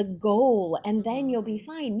is the goal, and then you'll be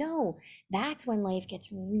fine. No, that's when life gets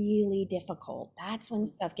really difficult. That's when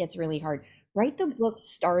stuff gets really hard. Write the book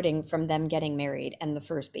starting from them getting married and the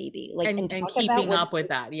first baby, like, and and talk about keeping what. up with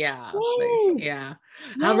that. Yeah. Yes. Yeah.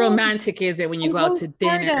 How Yes. romantic is it when you And go out to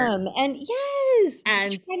dinner? postpartum, and yes,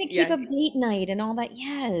 And trying to keep yeah. up date night and all that.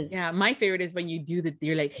 Yeah, Yes. my favorite is when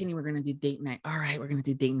you're like, hey, we're gonna do date night. All right, we're gonna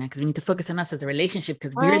do date night because we need to focus on us as a relationship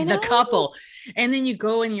because we're I the know. couple. And then you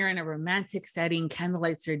go and you're in a romantic setting,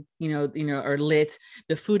 candlelights are, are lit,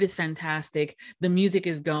 the food is fantastic, the music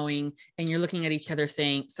is going, and you're looking at each other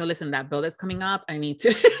saying, so listen, that bill that's coming up, I need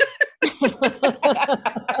to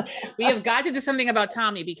we have got to do something about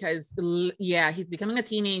Tommy because he's becoming a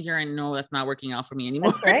teenager, and no, that's not working out for me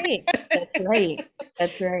anymore. That's right. That's right.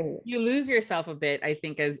 That's right. You lose yourself a bit, I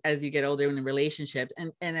think, as you get older in relationships,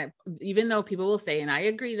 and even though people will say, and I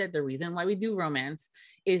agree, that the reason why we do romance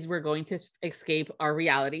is we're going to escape our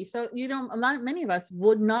reality. So not many of us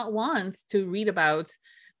would not want to read about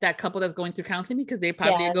that couple that's going through counseling because they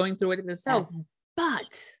probably are going through it themselves. Yes.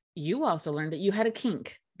 But you also learned that you had a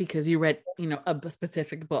kink because you read, a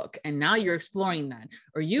specific book, and now you're exploring that,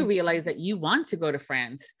 or you realize that you want to go to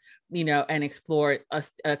France, and explore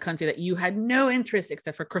a country that you had no interest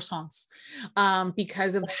except for croissants,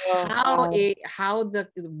 because of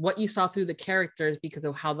what you saw through the characters, because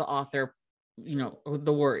of how the author,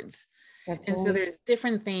 the words. That's and right. So there's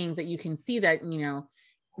different things that you can see that,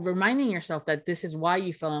 reminding yourself that this is why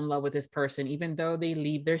you fell in love with this person, even though they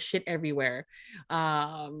leave their shit everywhere,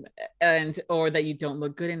 um and or that you don't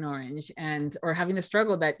look good in orange, and or having the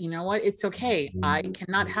struggle that, you know what, it's okay, I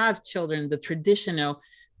cannot have children the traditional,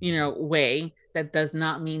 way. That does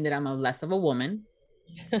not mean that I'm a less of a woman,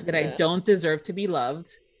 that I don't deserve to be loved,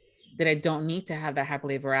 that I don't need to have that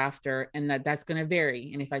happily ever after, and that that's going to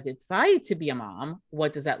vary. And if I decide to be a mom,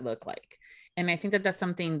 what does that look like? And I think that that's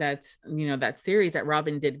something that, that series that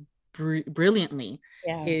Robin did brilliantly,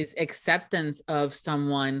 Yeah, is acceptance of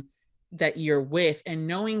someone that you're with and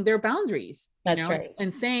knowing their boundaries, that's right.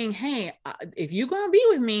 and saying, hey, if you're going to be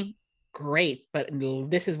with me, great, but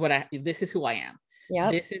this is who I am.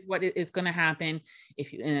 Yep. This is what is going to happen.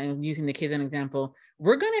 If you, and I'm using the kids as an example,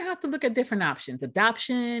 we're going to have to look at different options,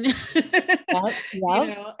 adoption, Yep.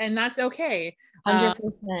 Yep. and that's okay.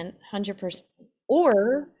 100%. 100%.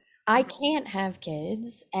 Or I can't have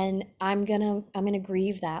kids and I'm gonna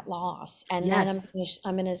grieve that loss. And then Yes.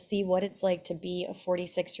 I'm gonna see what it's like to be a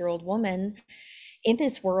 46-year-old woman in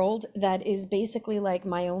this world that is basically like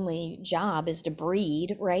my only job is to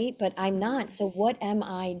breed, right? But I'm not. So what am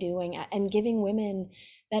I doing? And giving women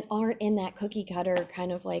that aren't in that cookie cutter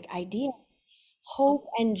kind of like idea hope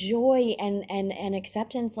and joy and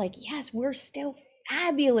acceptance, like yes, we're still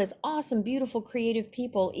fabulous, awesome, beautiful, creative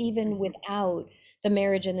people even without the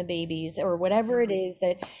marriage and the babies or whatever it is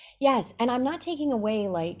that, yes. And I'm not taking away,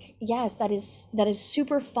 like, yes, that is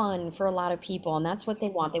super fun for a lot of people and that's what they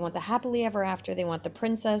want the happily ever after, they want the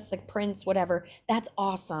princess, the prince, whatever. That's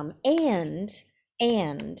awesome. And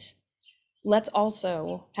let's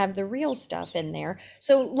also have the real stuff in there.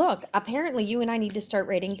 So look, apparently you and I need to start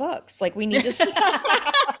writing books. Like we need to I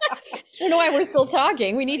don't know why we're still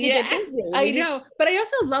talking. We need to Yeah, get busy. I know. But I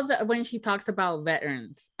also love that when she talks about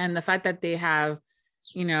veterans and the fact that they have,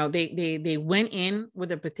 they went in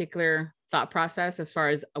with a particular thought process as far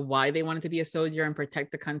as why they wanted to be a soldier and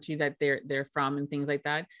protect the country that they're from and things like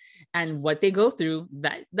that, and what they go through,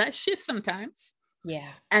 that shifts sometimes. Yeah,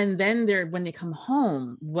 And then they're, when they come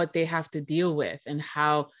home, what they have to deal with and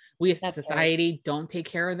how we as a that's right. society don't take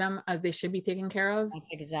care of them as they should be taken care of, That's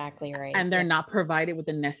exactly right. and they're Yeah. not provided with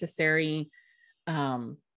the necessary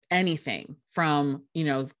um anything from,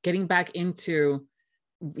 getting back into,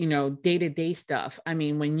 day-to-day stuff. I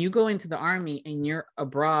mean, when you go into the army and you're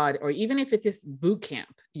abroad, or even if it's just boot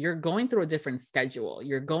camp, you're going through a different schedule,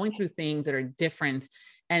 you're going through things that are different,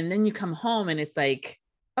 and then you come home and it's like,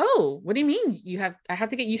 oh, what do you mean I have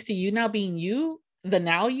to get used to you now being you, the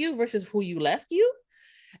now you versus who you left you?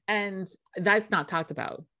 And that's not talked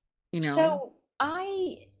about, you know So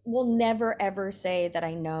I will never ever say that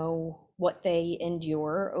I know what they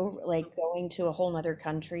endure over, like going to a whole nother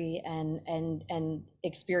country and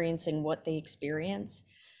experiencing what they experience.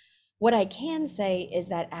 What I can say is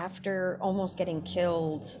that after almost getting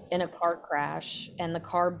killed in a car crash and the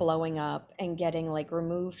car blowing up and getting like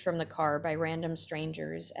removed from the car by random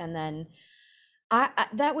strangers, and then I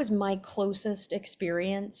that was my closest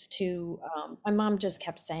experience to, my mom just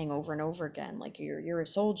kept saying over and over again, like, you're a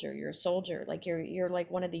soldier, you're a soldier, like you're like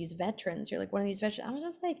one of these veterans, you're like one of these veterans. I was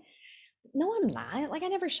just like, no, I'm not. Like I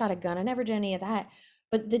never shot a gun, I never did any of that.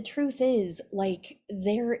 But the truth is, like,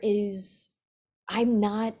 I'm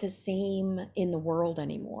not the same in the world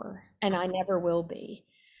anymore, and I never will be.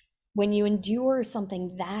 When you endure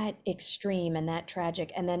something that extreme and that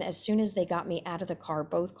tragic, and then as soon as they got me out of the car,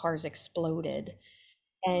 both cars exploded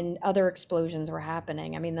and other explosions were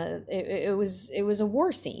happening. I mean, it was a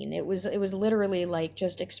war scene. It was literally like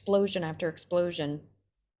just explosion after explosion.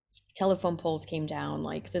 Telephone poles came down.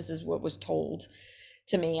 Like this is what was told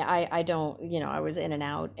to me. I don't, I was in and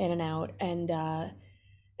out, in and out, and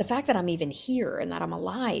the fact that I'm even here and that I'm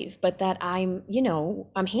alive, but that I'm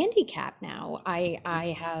handicapped now.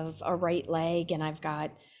 I have a right leg and I've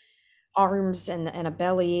got arms and a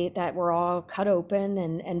belly that were all cut open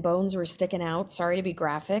and bones were sticking out. Sorry to be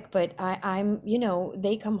graphic, but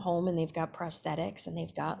they come home and they've got prosthetics and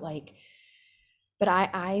they've got like, but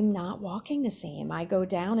I'm not walking the same. I go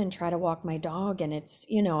down and try to walk my dog and it's,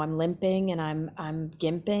 I'm limping and I'm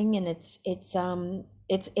gimping and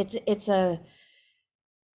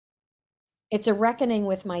it's a reckoning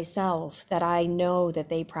with myself that I know that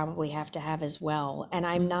they probably have to have as well. And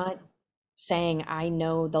I'm not saying I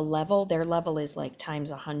know the level. Their level is like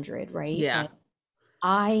times 100, right? yeah. And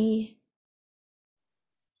I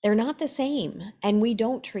they're not the same and we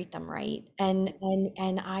don't treat them right. And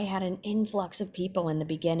I had an influx of people in the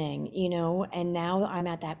beginning, and now I'm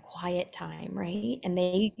at that quiet time, right? And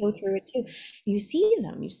they go through it too. You see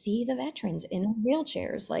them, you see the veterans in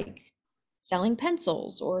wheelchairs, like selling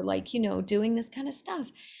pencils or like, doing this kind of stuff.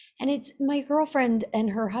 And it's my girlfriend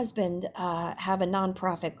and her husband have a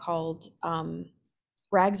nonprofit called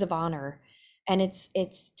Rags of Honor, and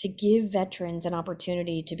it's to give veterans an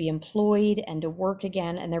opportunity to be employed and to work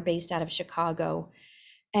again. And they're based out of Chicago,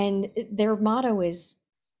 and their motto is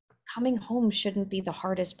coming home shouldn't be the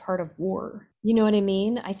hardest part of war. You know what I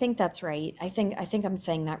mean? I think that's right. I think I'm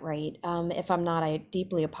saying that right. If I'm not, I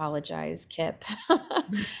deeply apologize, Kip.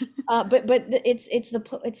 But it's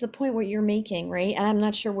the point what you're making, right? And I'm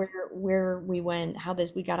not sure where we went, how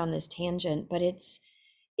this we got on this tangent, but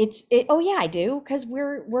oh yeah, I do, because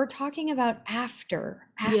we're talking about after,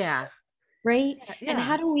 Yeah. right? And Yeah.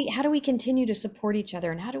 how do we continue to support each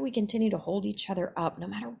other, and how do we continue to hold each other up no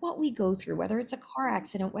matter what we go through, whether it's a car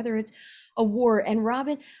accident, whether it's a war. And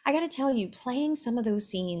Robin, I got to tell you, playing some of those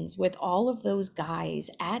scenes with all of those guys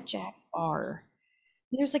at Jack's bar,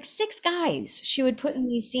 there's like six guys she would put in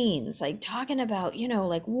these scenes, like talking about,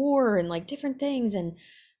 like war and like different things. And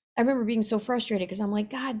I remember being so frustrated because I'm like,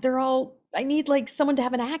 God, I need like someone to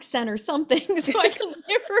have an accent or something so I can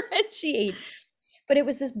differentiate. But it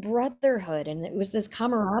was this brotherhood and it was this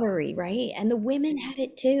camaraderie, right? And the women had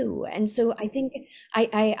it too. And so I think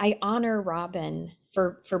I honor Robin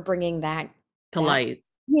for bringing To that light.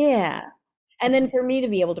 yeah. And then for me to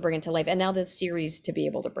be able to bring it to life, and now the series to be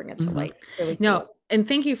able to bring it to life. Really No, cool. and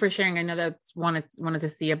thank you for sharing. I know that's wanted to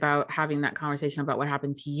see about having that conversation about what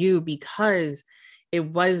happened to you, because it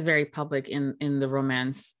was very public in the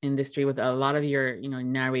romance industry, with a lot of your,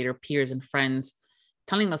 narrator peers and friends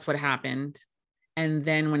telling us what happened. And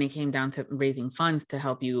then when it came down to raising funds to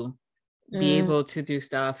help you be Mm, able to do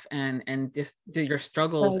stuff and just do your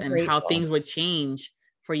struggles so and how grateful. things would change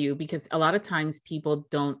for you, because a lot of times people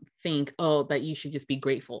don't think, oh, that you should just be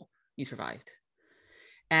grateful you survived.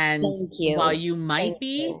 And Thank while you. you Thank might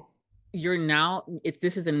be, you. you're now,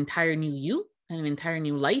 this is an entire new you and an entire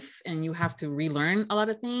new life, and you have to relearn a lot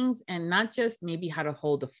of things, and not just maybe how to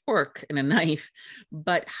hold a fork and a knife,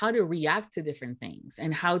 but how to react to different things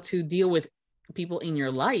and how to deal with people in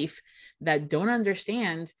your life that don't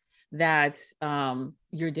understand that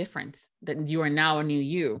you're different, that you are now a new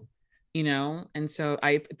you. And so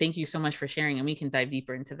I thank you so much for sharing, and we can dive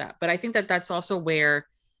deeper into that. But I think that that's also where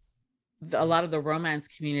a lot of the romance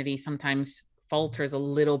community sometimes falters a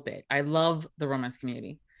little bit. I love the romance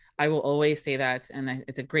community. I will always say that. And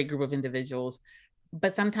it's a great group of individuals.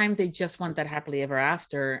 But sometimes they just want that happily ever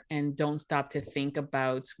after and don't stop to think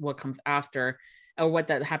about what comes after, or what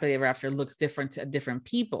that happily ever after looks different to different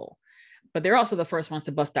people. But they're also the first ones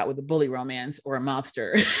to bust out with a bully romance or a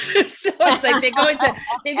mobster. So it's like they go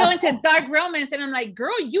into dark romance, and I'm like,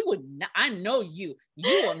 girl, you would not, I know you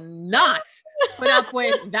will not put up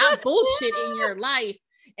with that bullshit in your life.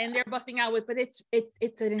 And they're busting out with, but it's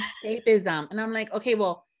an escapism. And I'm like, okay,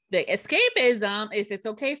 well, the escapism, if it's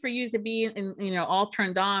okay for you to be all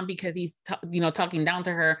turned on because he's talking down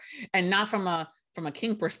to her, and not from a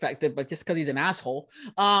king perspective, but just because he's an asshole,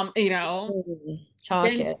 Talk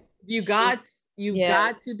then it. you Speak. got you got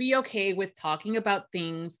Yes. to be okay with talking about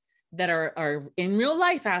things that are in real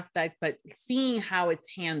life aspect, but seeing how it's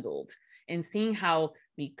handled and seeing how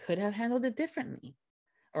we could have handled it differently,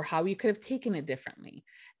 or how you could have taken it differently.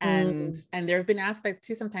 and Mm, and there have been aspects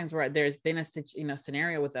too sometimes where there's been a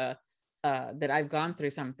scenario with that I've gone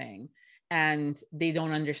through something, and they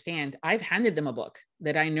don't understand. I've handed them a book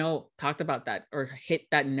that I know talked about that or hit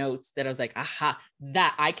that notes that I was like, aha,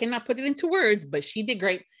 that I cannot put it into words, but she did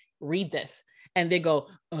great. Read this. And they go,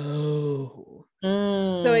 oh.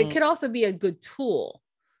 So it mm. could also be a good tool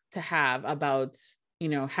to have about,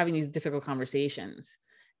 having these difficult conversations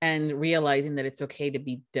and realizing that it's okay to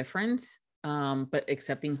be different, but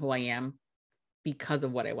accepting who I am because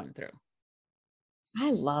of what I went through.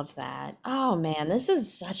 I love that. Oh man, this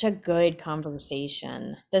is such a good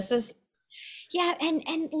conversation. This is yeah, and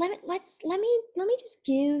let me just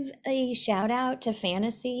give a shout out to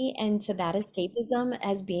fantasy and to that escapism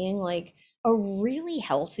as being like a really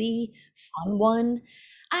healthy, fun one.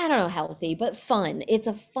 I don't know, healthy, but fun. It's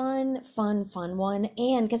a fun one.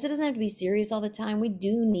 And because it doesn't have to be serious all the time, we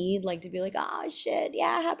do need like to be like, oh shit,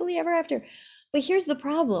 yeah, happily ever after. But here's the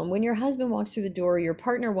problem. When your husband walks through the door, your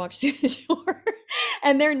partner walks through the door,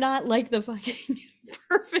 and they're not like the fucking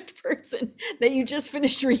perfect person that you just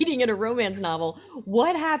finished reading in a romance novel,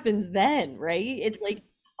 what happens then, right? It's like,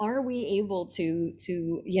 are we able to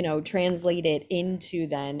translate it into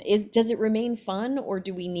then, does it remain fun, or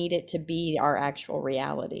do we need it to be our actual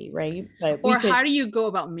reality, right? But we Or could how do you go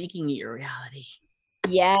about making it your reality?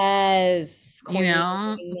 Yes, You Queen.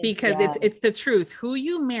 know, because it's Yes. the truth. Who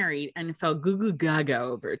you married and felt goo goo gaga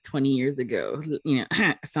over 20 years ago, you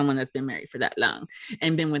know, someone that's been married for that long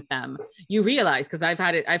and been with them, you realize, because I've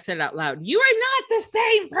said it out loud, you are not the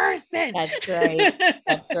same person. That's right.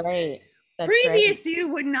 That's right. That's right. Previous you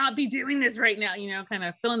would not be doing this right now, you know, kind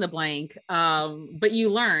of fill in the blank. But you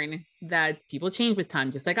learn that people change with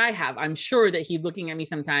time, just like I have. I'm sure that he's looking at me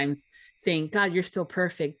sometimes saying, God, you're still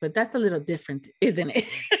perfect, but that's a little different, isn't it?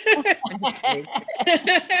 I'm just kidding.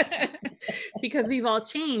 Because we've all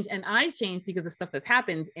changed, and I've changed because of stuff that's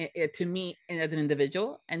happened to me as an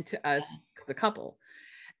individual and to us as a couple.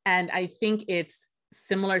 And I think it's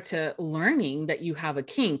similar to learning that you have a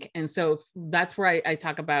kink. And so that's where I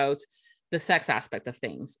talk about the sex aspect of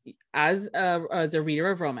things. As a reader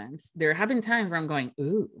of romance, there have been times where I'm going,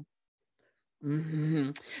 ooh,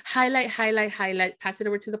 mm-hmm. Highlight, pass it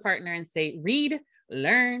over to the partner and say, read,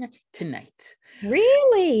 learn tonight.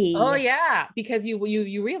 Really? Oh yeah, because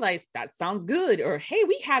you realize that sounds good, or hey,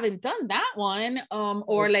 we haven't done that one,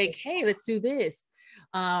 or like, hey, let's do this.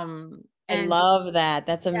 I And love that.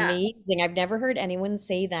 That's yeah, amazing. I've never heard anyone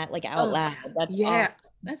say that like out oh loud. That's yeah. awesome.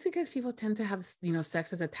 That's because people tend to have, you know,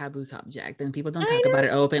 sex as a taboo subject, and people don't I talk about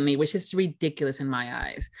it know openly, which is ridiculous in my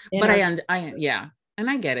eyes. in But our yeah, and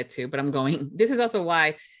I get it too. But I'm going. This is also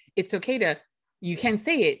why it's okay to, you can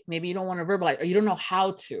say it. Maybe you don't want to verbalize, or you don't know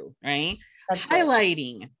how to, right? that's right.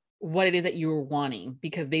 Highlighting what it is that you're wanting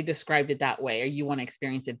because they described it that way, or you want to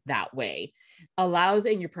experience it that way, allows,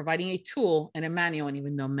 and you're providing a tool and a manual. And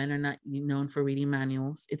even though men are not known for reading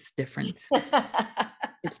manuals, it's different.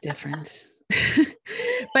 It's different.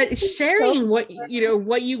 But So sharing what you know,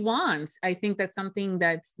 what you want, I think that's something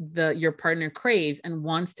that your partner craves and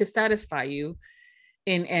wants to satisfy you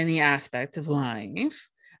in any aspect of life.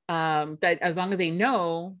 That as long as they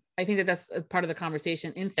know, I think that that's a part of the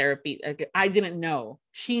conversation in therapy. Like, I didn't know,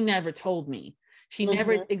 she never told me, she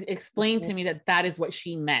never mhm, explained to me that that is what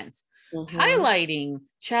she meant. mhm. Highlighting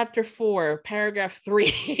chapter 4 paragraph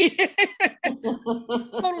 3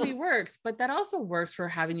 totally works, but that also works for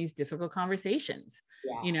having these difficult conversations.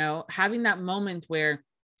 Yeah. You know, having that moment where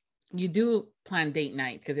you do plan date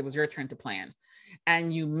night because it was your turn to plan,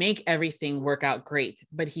 and you make everything work out great,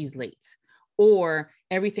 but he's late. Or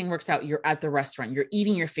everything works out, you're at the restaurant, you're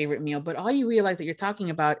eating your favorite meal, but all you realize that you're talking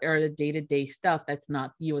about are the day-to-day stuff that's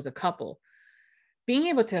not you as a couple. Being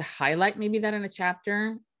able to highlight maybe that in a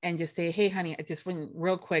chapter and just say, hey honey, I just went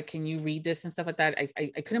real quick, can you read this and stuff like that.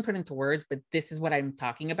 I couldn't put it into words, but this is what I'm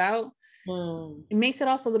talking about. Mm. It makes it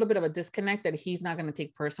also a little bit of a disconnect that he's not going to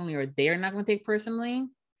take personally, or they're not going to take personally,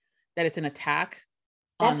 that it's an attack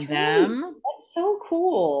on That's right. them. That's so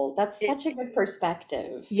cool. That's It, such a good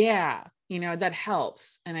perspective. yeah, you know, that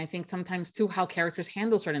helps. And I think sometimes too, how characters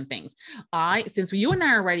handle certain things. Since you and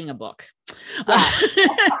I are writing a book, Yeah.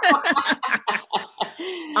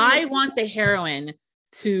 I want the heroine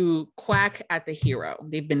to quack at the hero.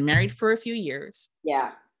 They've been married for a few years.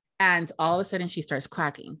 Yeah. And all of a sudden she starts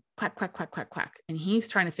quacking, quack, quack, quack, quack, quack. And he's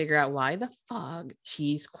trying to figure out why the fuck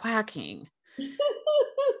she's quacking.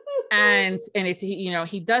 And if he, you know,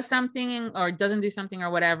 he does something or doesn't do something or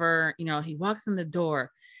whatever, you know, he walks in the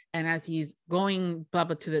door, and as he's going blah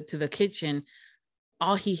blah to the kitchen,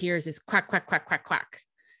 all he hears is quack, quack, quack, quack, quack.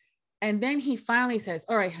 And then he finally says,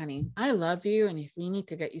 all right, honey, I love you, and if we need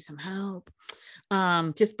to get you some help,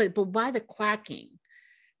 just but why the quacking?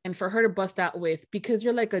 And for her to bust out with, because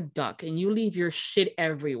you're like a duck and you leave your shit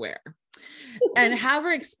everywhere. And have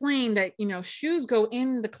her explain that, you know, shoes go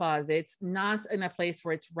in the closets, not in a place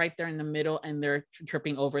where it's right there in the middle and they're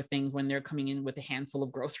tripping over things when they're coming in with a handful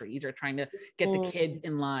of groceries or trying to get the kids Mm.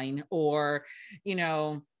 in line, or, you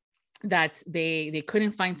know, that they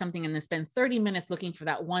couldn't find something and then spend 30 minutes looking for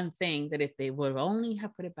that one thing that if they would only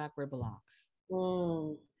have put it back where it belongs.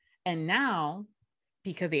 Mm. And now,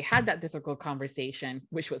 because they had that difficult conversation,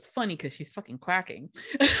 which was funny because she's fucking quacking.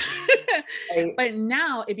 Right. But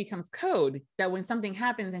now it becomes code that when something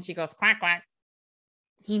happens and she goes quack, quack,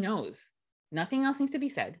 he knows. Nothing else needs to be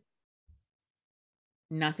said.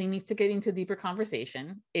 Nothing needs to get into deeper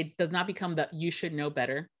conversation. It does not become the you should know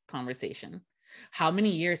better conversation. How many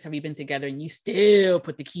years have we been together and you still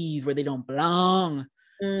put the keys where they don't belong?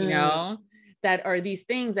 You Mm. know, that are these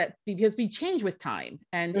things that, because we change with time,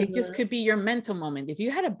 and it just Mhm. could be your mental moment. If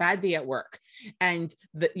you had a bad day at work and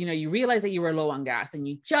you know, you realize that you were low on gas and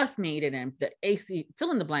you just made it, and the AC,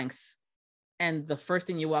 fill in the blanks, and the first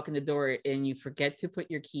thing you walk in the door and you forget to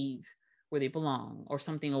put your keys where they belong or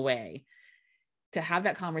something away, to have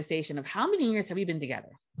that conversation of how many years have we been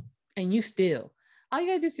together and you still, all you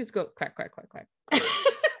gotta do is just go quack, quack, quack, quack.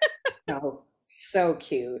 Oh, so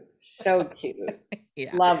cute. So cute.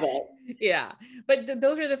 Yeah. Love it. Yeah. But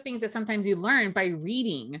those are the things that sometimes you learn by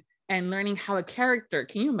reading and learning how a character,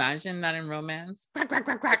 can you imagine that in romance? Quack, quack,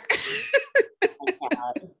 quack, quack.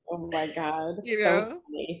 Oh my God. you So know,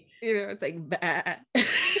 funny. it's like that.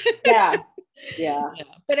 Yeah. Yeah. Yeah.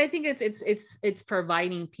 But I think it's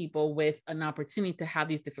providing people with an opportunity to have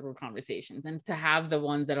these difficult conversations and to have the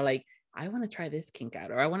ones that are like, I want to try this kink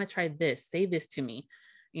out, or I want to try this, say this to me,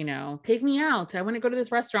 take me out. I want to go to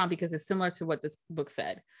this restaurant because it's similar to what this book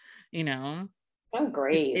said, you know. So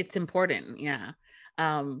great. It's important. Yeah.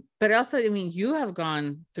 But also, I mean, you have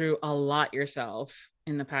gone through a lot yourself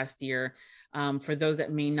in the past year. For those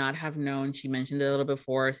that may not have known, she mentioned it a little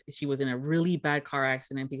before, she was in a really bad car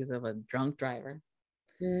accident because of a drunk driver.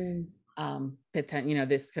 Mm.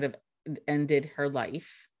 This could have ended her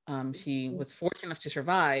life. She was fortunate enough to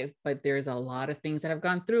survive, but there's a lot of things that have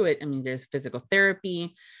gone through it. I mean, there's physical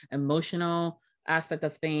therapy, emotional aspect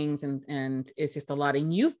of things, and it's just a lot.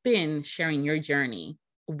 And you've been sharing your journey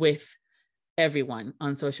with everyone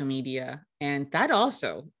on social media, and that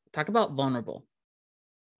also, talk about vulnerable.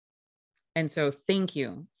 And so thank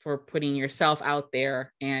you for putting yourself out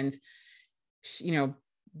there and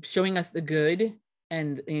showing us the good,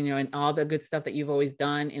 and all the good stuff that you've always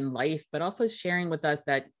done in life, but also sharing with us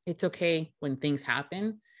that it's okay when things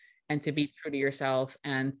happen, and to be true to yourself,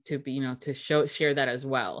 and to be, to share that as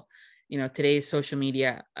well. Today's social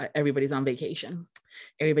media, everybody's on vacation,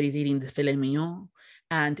 everybody's eating the filet mignon,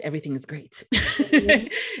 and everything is great.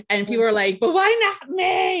 And people are like, but why not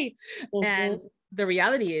me? Mm-hmm. And the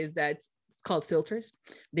reality is that it's called filters.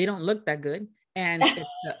 They don't look that good, and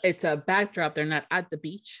it's a backdrop. They're not at the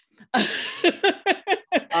beach.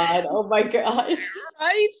 God, oh my God.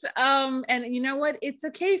 Right. And you know what, it's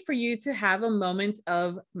okay for you to have a moment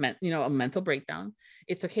of a mental breakdown.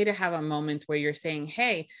 It's okay to have a moment where you're saying,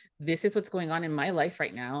 hey, this is what's going on in my life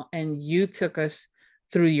right now, and you took us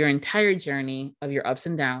through your entire journey of your ups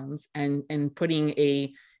and downs, and putting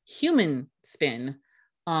a human spin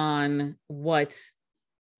on what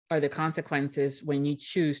are the consequences when you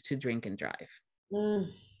choose to drink and drive.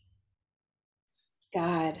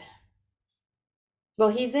 God. Well,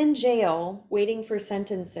 he's in jail waiting for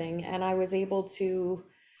sentencing, and I was able to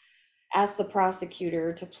ask the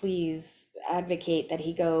prosecutor to please advocate that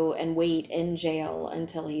he go and wait in jail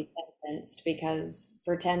until he's sentenced, because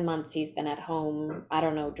for 10 months he's been at home, I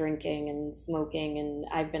don't know, drinking and smoking, and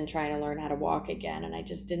I've been trying to learn how to walk again, and I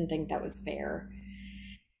just didn't think that was fair.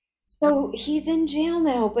 So he's in jail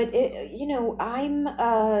now, but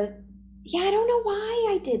yeah, I don't know why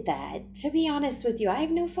I did that. To be honest with you, I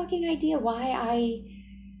have no fucking idea why I.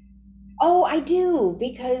 Oh, I do,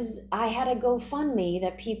 because I had a GoFundMe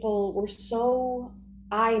that people were so.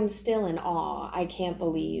 I am still in awe. I can't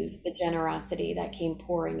believe the generosity that came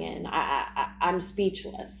pouring in. I'm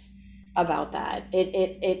speechless about that.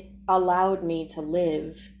 It allowed me to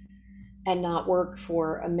live and not work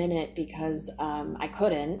for a minute, because I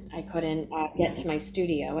couldn't get to my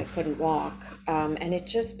studio. I couldn't walk, and it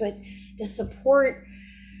just, but the support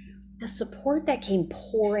the support that came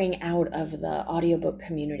pouring out of the audiobook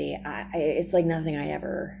community, it's like nothing I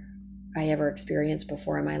ever experienced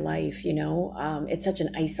before in my life. It's such an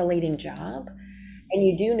isolating job, and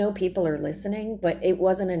you do know people are listening, but it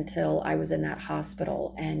wasn't until I was in that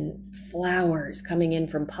hospital and flowers coming in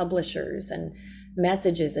from publishers and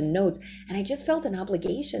messages and notes, and I just felt an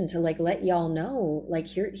obligation to like let y'all know, like,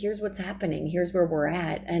 here's what's happening, here's where we're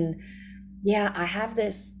at. And yeah, I have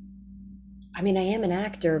this. I mean, I am an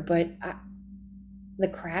actor, but the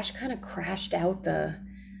crash kind of crashed out the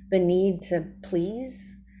need to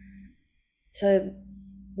please, to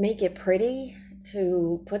make it pretty,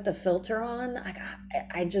 to put the filter on.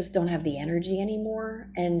 I just don't have the energy anymore.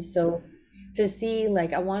 And so to see,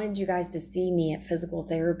 like, I wanted you guys to see me at physical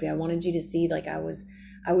therapy. I wanted you to see, like, I was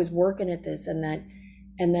working at this, and that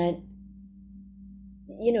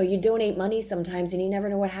you donate money sometimes and you never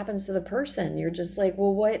know what happens to the person. You're just like,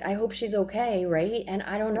 well, what? I hope she's okay, right? And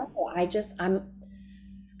I don't know. I just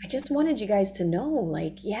wanted you guys to know,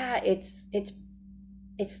 like, yeah, it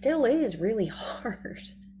still is really hard.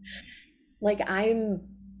 Like,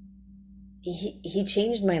 he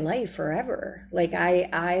changed my life forever. Like,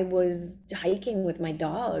 I was hiking with my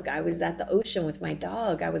dog. I was at the ocean with my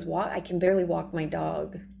dog. I can barely walk my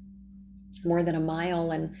dog more than a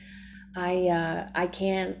mile, and I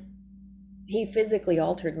can't. He physically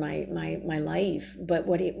altered my life, but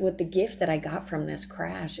what the gift that I got from this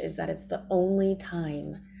crash is that it's the only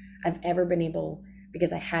time I've ever been able,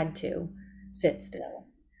 because I had to sit still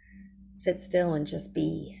and just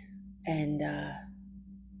be, and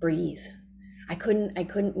breathe. I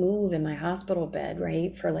couldn't move in my hospital bed,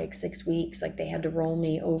 right? For like 6 weeks. Like they had to roll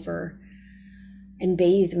me over and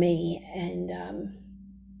bathe me. And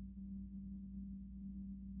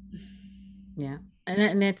Yeah.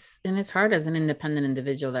 And it's hard as an independent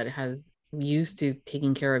individual that has used to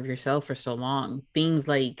taking care of yourself for so long. Things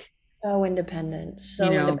like, so independent, you so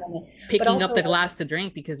know, independent. But picking up also the like, glass to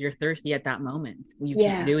drink because you're thirsty at that moment. You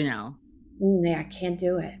can't yeah. do now. Yeah, I can't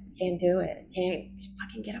do it. Can't do it. Can't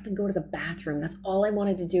fucking get up and go to the bathroom. That's all I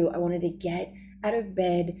wanted to do. I wanted to get out of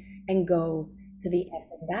bed and go to the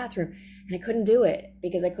effing bathroom. And I couldn't do it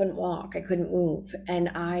because I couldn't walk. I couldn't move. And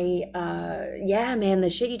yeah, man, the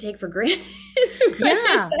shit you take for granted. Right?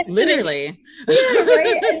 Yeah, literally. Yeah,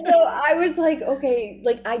 right. And so I was like, okay,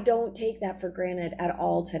 like I don't take that for granted at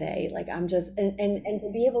all today. Like I'm just, and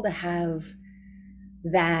to be able to have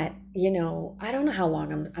that, I don't know how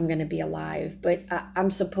long I'm going to be alive, but I'm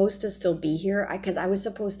supposed to still be here because I was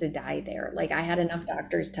supposed to die there. Like I had enough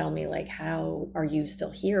doctors tell me like, how are you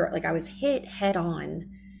still here? Like I was hit head on,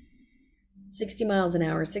 60 miles an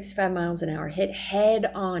hour, 65 miles an hour, hit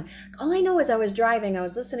head on. All I know is I was driving, I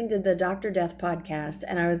was listening to the Dr. Death podcast,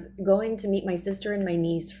 and I was going to meet my sister and my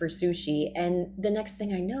niece for sushi. And the next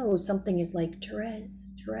thing I know, something is like,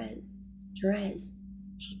 Therese, Therese, Therese,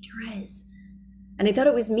 hey, Therese. And I thought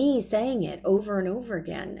it was me saying it over and over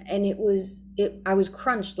again. And I was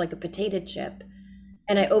crunched like a potato chip.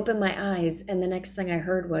 And I opened my eyes, and the next thing I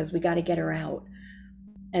heard was, we got to get her out.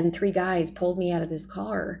 And three guys pulled me out of this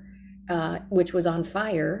car, which was on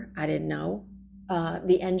fire. I didn't know.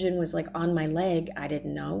 The engine was like on my leg. I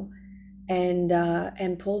didn't know.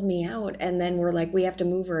 And pulled me out. And then we're like, we have to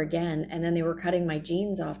move her again. And then they were cutting my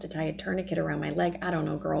jeans off to tie a tourniquet around my leg. I don't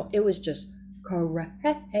know, girl. It was just crazy.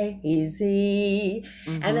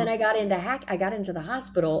 And then I got into the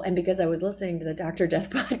hospital, and because I was listening to the Dr.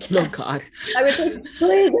 Death podcast, Oh God. I was like,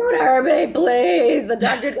 please don't hurt me, please, the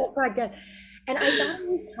Dr. Death podcast. And I thought I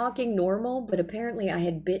was talking normal, but apparently I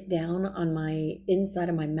had bit down on my inside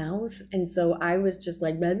of my mouth, and so I was just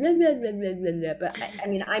like blah, blah, blah, blah, blah, blah. But I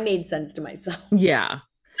mean, I made sense to myself. Yeah.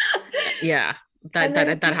 Yeah. And That then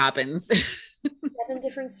that that happens. 7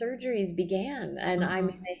 different surgeries began, and I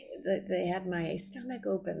mean, Mhm. they had my stomach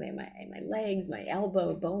open, they my legs, my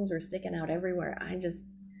elbow bones were sticking out everywhere. I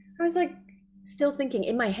was like, still thinking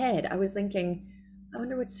in my head, I was thinking, I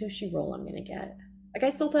wonder what sushi roll I'm gonna get. Like I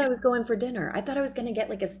still thought I was going for dinner. I thought I was gonna get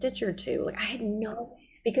like a stitch or two. Like I had no,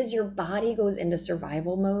 because your body goes into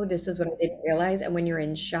survival mode. This is what I didn't realize. And when you're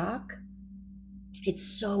in shock, it's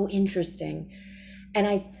so interesting. And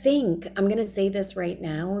I think I'm going to say this right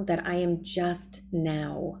now, that I am just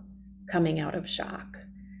now coming out of shock.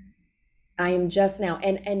 I am just now,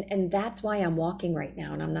 and that's why I'm walking right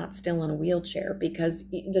now, and I'm not still in a wheelchair, because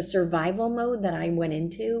the survival mode that I went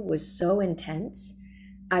into was so intense.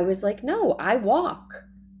 I was like, no, I walk.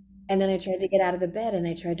 And then I tried to get out of the bed, and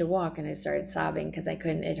I tried to walk, and I started sobbing because I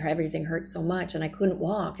couldn't, everything hurt so much and I couldn't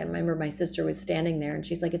walk. And I remember my sister was standing there, and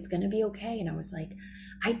she's like, it's going to be okay. And I was like,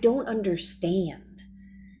 I don't understand.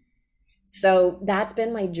 So that's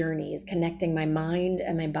been my journey, is connecting my mind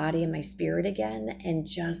and my body and my spirit again, and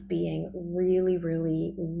just being really,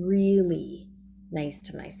 really, really nice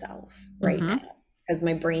to myself right Mhm. now, because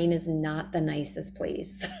my brain is not the nicest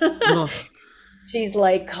place. Ugh. She's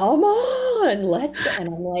like, come on, let's go. And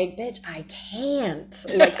I'm like, bitch, I can't.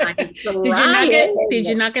 Like, I'm Did you trying.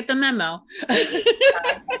 not get the memo? I did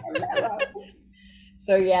not get the memo.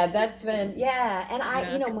 So yeah, that's been, yeah. And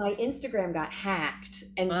Yeah. my Instagram got hacked.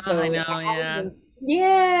 And Oh, I so know, I haven't yeah. been,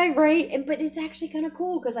 yeah, right. But it's actually kind of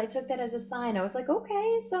cool, because I took that as a sign. I was like,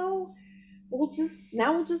 okay, so we'll just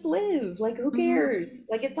live. Like, who Mhm. cares?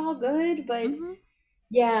 Like, it's all good. But Mhm.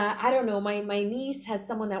 yeah, I don't know. My niece has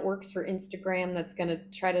someone that works for Instagram that's gonna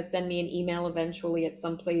try to send me an email eventually at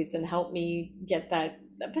some place and help me get that.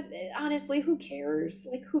 But honestly, who cares?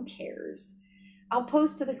 Like, who cares? I'll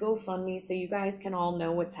post to the GoFundMe so you guys can all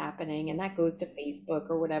know what's happening, and that goes to Facebook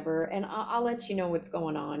or whatever, and I'll let you know what's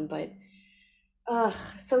going on. But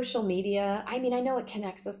social media. I mean, I know it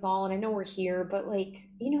connects us all, and I know we're here, but like,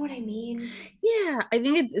 you know what I mean? Yeah, I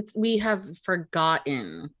think it's we have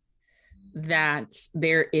forgotten that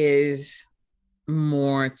there is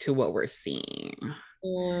more to what we're seeing.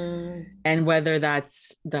 Mm, And whether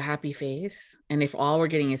that's the happy face, and if all we're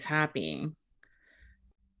getting is happy,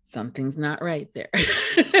 something's not right there.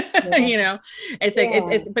 yeah, you know, it's like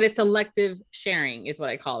yeah. but it's selective sharing is what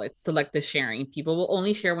I call it. Selective sharing. People will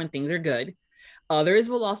only share when things are good. Others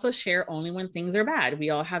will also share only when things are bad. We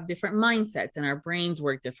all have different mindsets, and our brains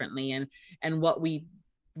work differently, and what we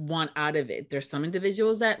want out of it. There's some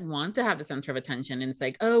individuals that want to have the center of attention, and it's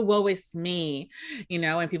like, oh, woe is me,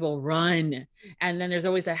 and people run. And then there's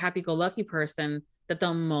always that happy-go-lucky person that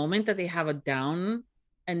the moment that they have a down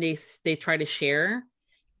and they try to share,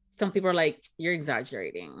 some people are like, you're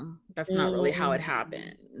exaggerating. That's not really how it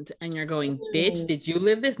happened. And you're going, bitch, did you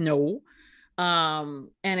live this? No. And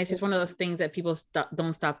it's just one of those things that people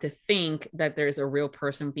don't stop to think that there's a real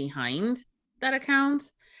person behind that account.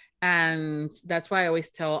 And that's why I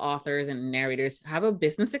always tell authors and narrators, have a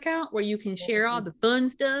business account where you can share all the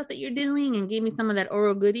fun stuff that you're doing and give me some of that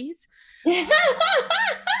oral goodies.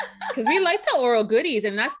 Because we like the oral goodies,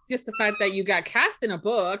 and that's just the fact that you got cast in a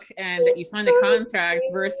book and that you signed the contract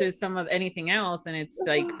versus some of anything else, and it's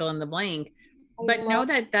like fill in the blank. But know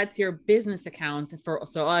that that's your business account.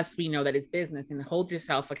 So us, we know that it's business, and hold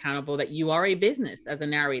yourself accountable that you are a business as a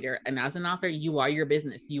narrator, and as an author, you are your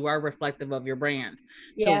business. You are reflective of your brand.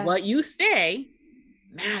 So what you say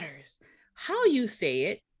matters. How you say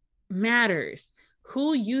it matters.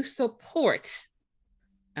 Who you support.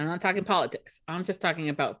 I'm not talking politics. I'm just talking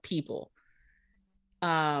about people.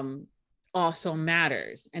 Also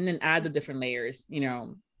matters. And then add the different layers,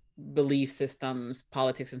 belief systems,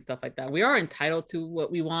 politics, and stuff like that. We are entitled to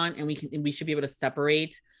what we want, and we should be able to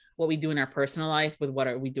separate what we do in our personal life with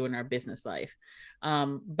what we do in our business life.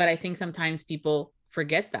 But I think sometimes people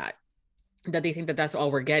forget that they think that that's all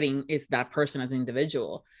we're getting is that person as an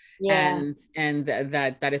individual. And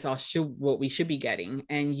that is all what we should be getting.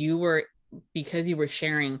 And because you were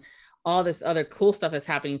sharing all this other cool stuff that's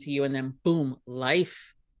happening to you, and then boom,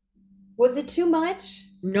 life. Was it too much?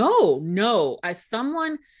 No. As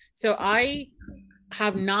someone, so I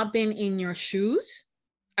have not been in your shoes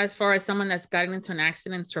as far as someone that's gotten into an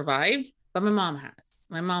accident and survived, but my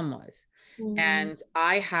mom was. And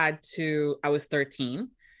I was 13.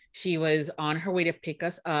 She was on her way to pick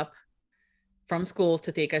us up from school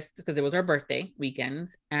to take us, because it was our birthday weekend.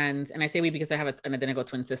 And I say we because I have an identical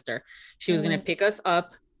twin sister. She was going to pick us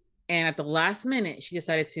up. And at the last minute, she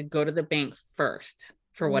decided to go to the bank first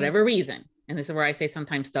for whatever reason. And this is where I say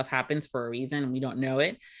sometimes stuff happens for a reason and we don't know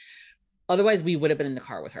it. Otherwise, we would have been in the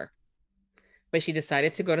car with her. But she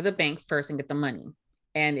decided to go to the bank first and get the money.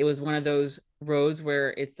 And it was one of those roads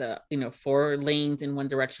where it's 4 lanes in one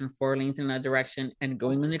direction, 4 lanes in another direction, and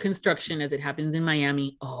going under construction, as it happens in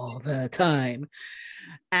Miami all the time.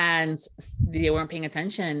 And they weren't paying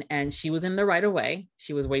attention, and she was in the right of way.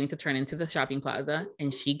 She was waiting to turn into the shopping plaza,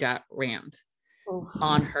 and she got rammed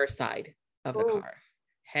on her side of the car,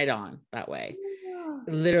 head on that way.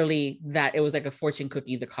 Literally, that it was like a fortune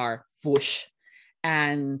cookie, the car, whoosh.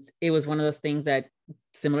 And it was one of those things that,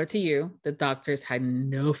 similar to you, the doctors had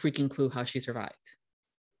no freaking clue how she survived.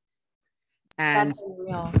 And that's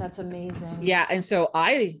unreal. That's amazing. Yeah. And so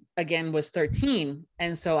I, again, was 13.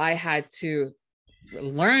 And so I had to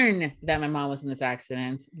learn that my mom was in this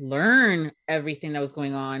accident, learn everything that was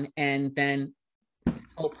going on, and then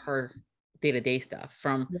help her day-to-day stuff,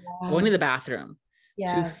 from going to the bathroom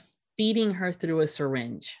to feeding her through a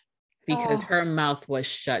syringe because her mouth was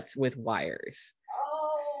shut with wires.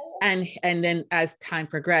 And then as time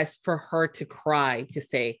progressed, for her to cry, to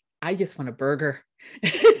say, I just want a burger.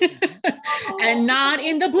 And not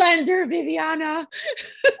in the blender, Viviana.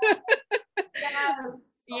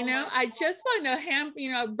 I just want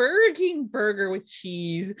a Burger King burger with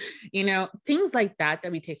cheese, things like that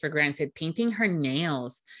we take for granted. Painting her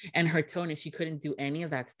nails and her toenails, she couldn't do any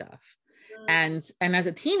of that stuff. And as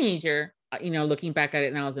a teenager, looking back at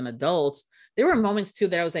it now as an adult, there were moments too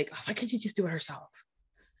that I was like, oh, why can't you just do it herself?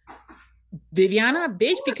 Viviana,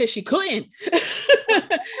 bitch, because she couldn't,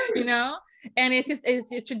 and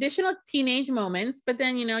it's your traditional teenage moments, but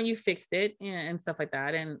then, you fixed it and stuff like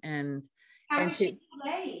that. And how was she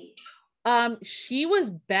today? She was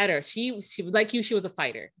better. She like you, she was a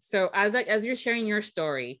fighter. So as you're sharing your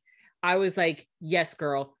story, I was like, yes,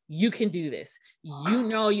 girl, you can do this.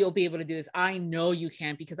 You'll be able to do this. I know you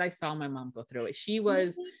can, because I saw my mom go through it. She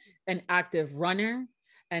was an active runner,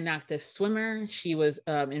 an active swimmer. She was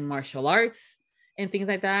in martial arts and things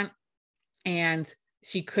like that. And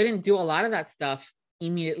she couldn't do a lot of that stuff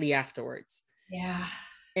immediately afterwards. Yeah.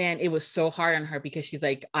 And it was so hard on her because she's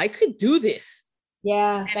like, I could do this.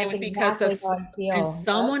 Yeah. And it was because of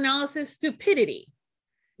someone else's stupidity.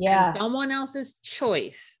 Yeah. And someone else's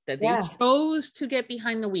choice that they chose to get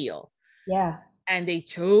behind the wheel. Yeah. And they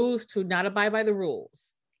chose to not abide by the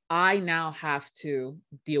rules. I now have to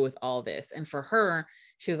deal with all this. And for her,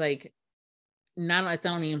 she was like, it's not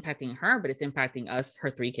only impacting her, but it's impacting us, her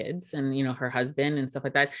 3 kids, and her husband and stuff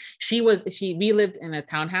like that. We lived in a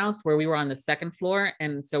townhouse where we were on the 2nd floor,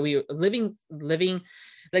 and so we were living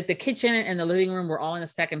like the kitchen and the living room were all on the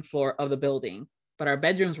 2nd floor of the building. but our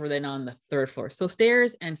bedrooms were then on the third floor. So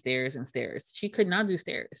stairs and stairs and stairs. She could not do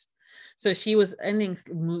stairs. So she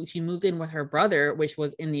moved in with her brother, which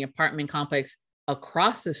was in the apartment complex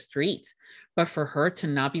across the street. But for her to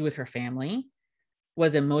not be with her family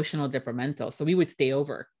was emotional detrimental. So we would stay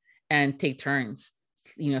over and take turns,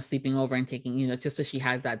 sleeping over and taking, just so she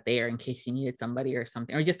has that there in case she needed somebody or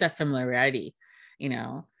something, or just that familiarity, you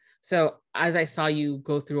know. So as I saw you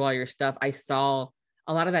go through all your stuff, I saw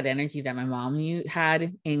a lot of that energy that my mom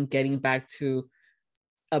had in getting back to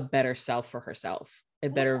a better self for herself, a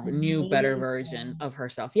That's better version amazing. of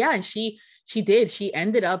herself. Yeah. And she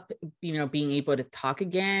ended up, being able to talk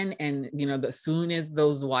again. And, as soon as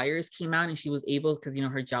those wires came out and she was able, because,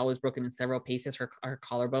 her jaw was broken in several places, her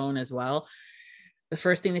collarbone as well. The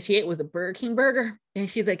first thing that she ate was a Burger King burger. And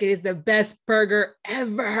she's like, it is the best burger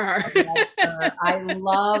ever. Love her. I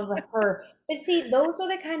love her. But see, those are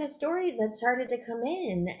the kind of stories that started to come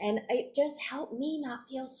in, and it just helped me not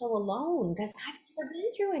feel so alone because I've never been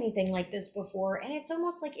through anything like this before. And it's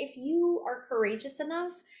almost like if you are courageous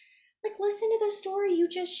enough, like listen to the story you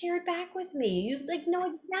just shared back with me. You like know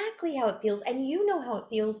exactly how it feels, and you know how it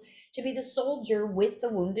feels to be the soldier with the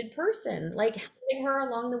wounded person, like helping her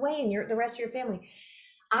along the way and the rest of your family.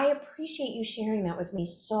 I appreciate you sharing that with me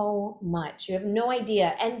so much. You have no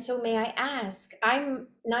idea. And so, may I ask, I'm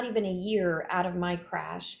not even a year out of my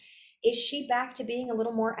crash. Is she back to being a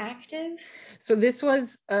little more active? So this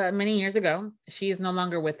was many years ago. She is no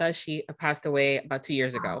longer with us. She passed away about 2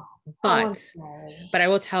 years Oh, ago. oh, I'm But sorry. but I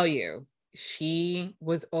will tell you, she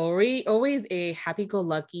was always a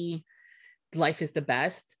happy-go-lucky, life is the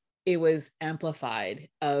best. It was amplified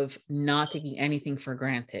of not taking anything for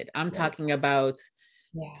granted. I'm Yeah, talking about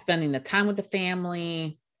yeah, spending the time with the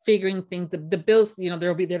family, figuring things, the bills,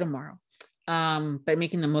 they'll be there tomorrow. But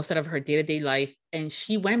making the most out of her day-to-day life. And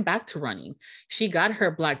she went back to running. She got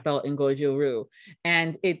her black belt in Goju Ryu.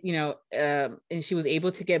 And and she was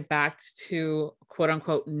able to get back to quote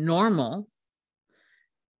unquote normal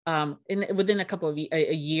within a couple of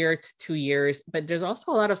a year to 2 years. But there's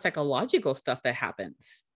also a lot of psychological stuff that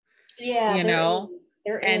happens, yeah. you There know is.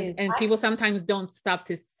 There and is. and people sometimes don't stop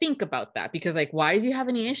to think about that, because like, why do you have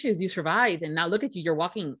any issues? You survived, and now look at you, you're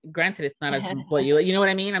walking. Granted, it's not as well, you know what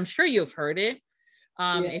I mean. I'm sure you've heard it.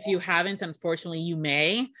 Yeah. If you haven't, unfortunately you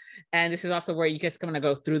may. And this is also where you guys going to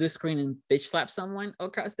go through the screen and bitch slap someone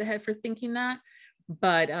across the head for thinking that.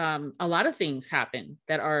 But a lot of things happen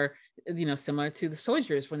that are, similar to the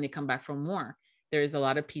soldiers when they come back from war. There's a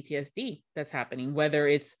lot of PTSD that's happening, whether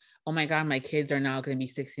it's, oh my God, my kids are now going to be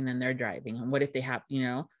 16 and they're driving. And what if they have,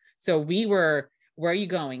 So where are you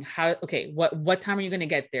going? Okay, what time are you going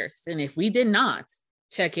to get there? And if we did not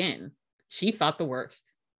check in, she thought the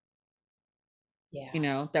worst,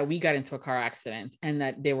 Yeah. that we got into a car accident and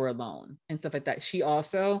that they were alone and stuff like that. She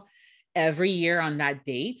also, every year on that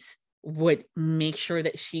date, would make sure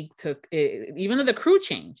that she took it, even though the crew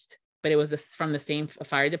changed, but it was from the same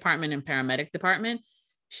fire department and paramedic department.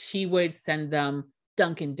 She would send them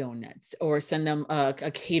Dunkin' Donuts or send them a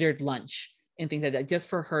catered lunch and things like that, just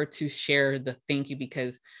for her to share the thank you,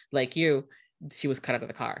 because like you, she was cut out of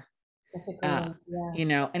the car. That's a great uh,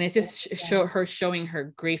 idea. and it's just showing her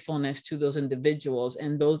gratefulness to those individuals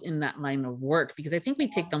and those in that line of work, because I think we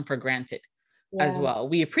take them for granted as Yeah. well.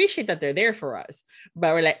 We appreciate that they're there for us,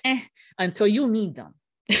 but we're like, until you need them.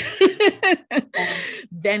 Yeah.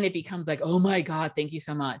 Then it becomes like, oh my God, thank you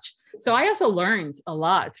so much. So I also learned a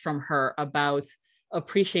lot from her about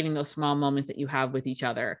appreciating those small moments that you have with each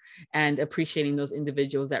other, and appreciating those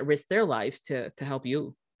individuals that risk their lives to help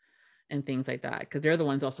you and things like that, because they're the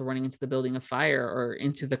ones also running into the building of fire or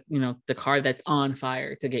into the the car that's on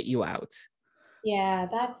fire to get you out. Yeah,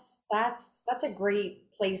 that's a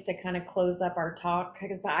great place to kind of close up our talk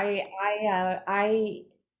because I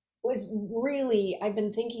was really I've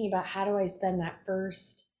been thinking about how do I spend that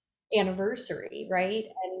first anniversary, right?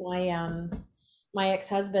 And my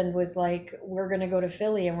ex-husband was like, we're gonna go to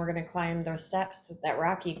Philly and we're gonna climb the steps that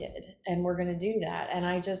Rocky did, and we're gonna do that. And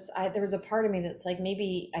I there was a part of me that's like,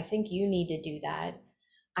 maybe I think you need to do that.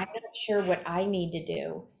 I'm not sure what I need to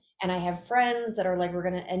do. And I have friends that are like, we're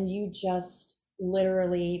gonna, and you just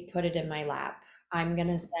literally put it in my lap. I'm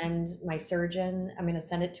gonna send my surgeon, I'm gonna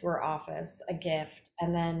send it to her office, a gift,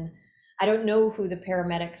 and then I don't know who the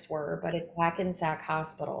paramedics were, but it's Hackensack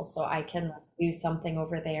Hospital, so I can do something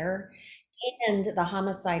over there. And the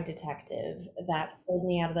homicide detective that pulled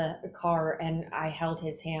me out of the car and I held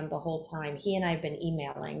his hand the whole time. He and I have been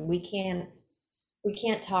emailing. We can't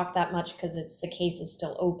talk that much because it's the case is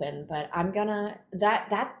still open, but I'm gonna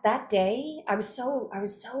that day I was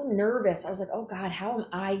so nervous. I was like, oh God, how am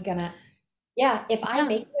I gonna Yeah, if I Yeah.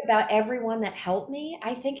 make it about everyone that helped me,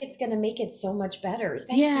 I think it's going to make it so much better.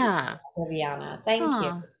 Thank you, Yeah. Viviana. Thank you.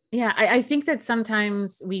 Oh, yeah. I think that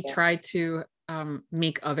sometimes we Yeah. try to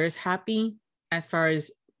make others happy as far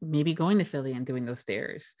as maybe going to Philly and doing those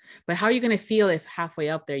stairs. But how are you going to feel if halfway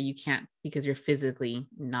up there you can't because you're physically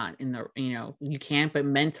not in the, you can't, but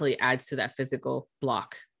mentally adds to that physical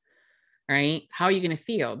block, right? How are you going to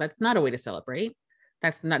feel? That's not a way to celebrate.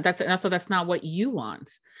 That's not what you want.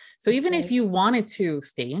 So That's even if right. you wanted to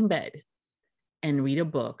stay in bed and read a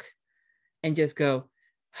book and just go,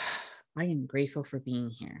 I am grateful for being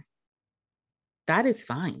here. That is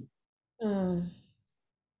fine. Mm,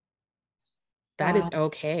 That is wow.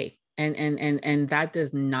 okay. And that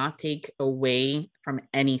does not take away from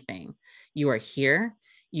anything. You are here,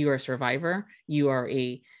 you are a survivor, you are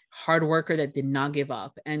a hard worker that did not give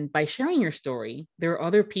up. And by sharing your story, there are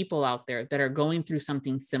other people out there that are going through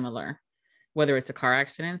something similar, whether it's a car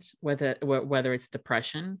accident, whether it's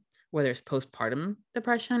depression, whether it's postpartum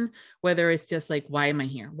depression, whether it's just like, why am I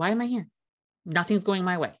here? Why am I here? Nothing's going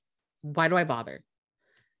my way. Why do I bother?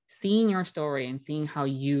 Seeing your story and seeing how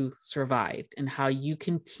you survived and how you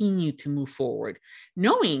continue to move forward,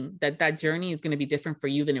 knowing that that journey is going to be different for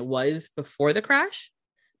you than it was before the crash,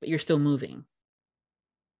 but you're still moving.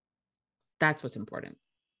 That's what's important.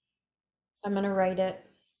 I'm going to write it.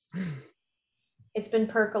 It's been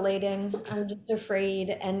percolating. I'm just afraid.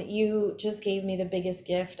 And you just gave me the biggest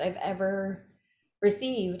gift I've ever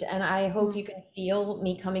received. And I hope you can feel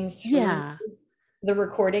me coming through Yeah. the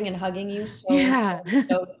recording and hugging you so, Yeah. so,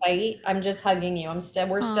 so tight. I'm just hugging you.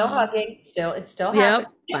 We're still Aw. hugging. Still, it's still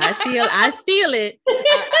happening. Yep. I feel it.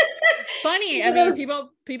 Funny. I mean, Yes.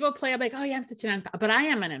 people play up like, oh yeah, I'm such an empath, but I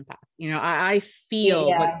am an empath. I feel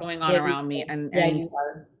what's Yeah, going on yeah, you around me, do. and Yeah, you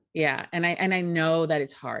are. yeah, and I know that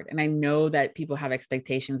it's hard, and I know that people have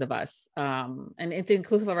expectations of us, and it's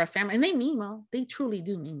inclusive of our family, and they mean well. They truly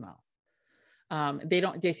do mean well. They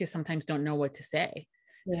just sometimes don't know what to say.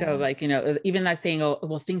 So Yeah. like, even that saying, oh,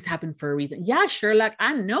 well, things happen for a reason. Yeah, sure. Like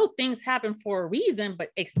I know things happen for a reason, but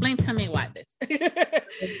explain to me why this.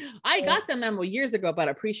 I got the memo years ago about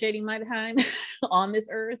appreciating my time on this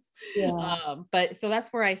earth. Yeah. But so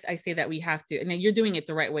that's where I say that we have to, and then you're doing it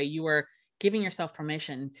the right way. You are giving yourself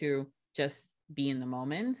permission to just be in the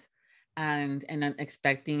moment and I'm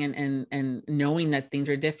expecting and knowing that things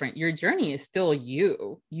are different. Your journey is still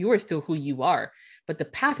you. You are still who you are, but the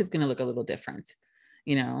path is going to look a little different,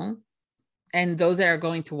 you know. And those that are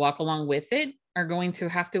going to walk along with it are going to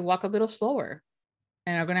have to walk a little slower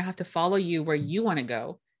and are going to have to follow you where you want to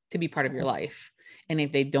go to be part of your life. And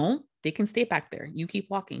if they don't, they can stay back there. You keep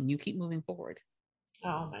walking. You keep moving forward.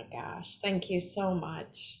 Oh my gosh. Thank you so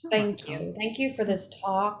much. You're Thank welcome. you. Thank you for this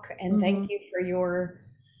talk and thank Mm-hmm. you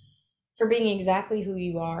for being exactly who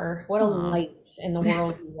you are. What a Aw. light in the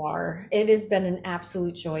world you are. It has been an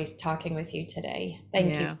absolute joy talking with you today.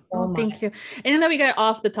 Thank you Yeah. so Well, much. thank you. And I know we got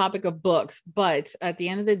off the topic of books, but at the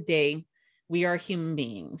end of the day, we are human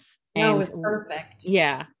beings. No, it And was perfect.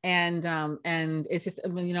 yeah, and it's just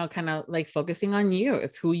kind of like focusing on you.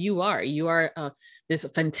 It's who you are. You are this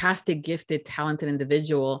fantastic, gifted, talented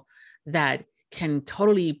individual that can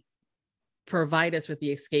totally provide us with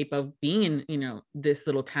the escape of being in this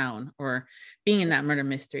little town or being in that murder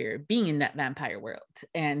mystery or being in that vampire world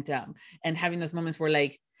and having those moments where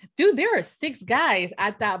like, dude, there are 6 guys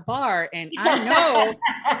at that bar and I know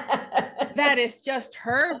that it's just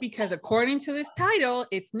her because according to this title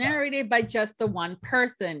it's narrated by just the one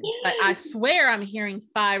person, but I swear I'm hearing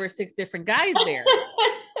 5 or 6 different guys there.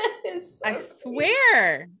 It's I so sweet.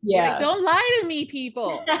 swear. Like, Yeah. don't lie to me,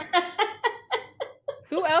 people.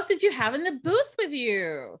 Who else did you have in the booth with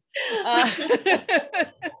you? Uh,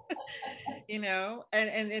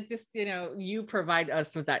 and it just, you provide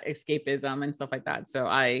us with that escapism and stuff like that. So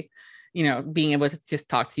being able to just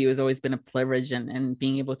talk to you has always been a privilege, and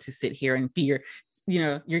being able to sit here and be your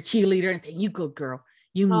cheerleader and say, you go girl,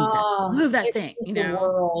 you Oh, move that it thing, means the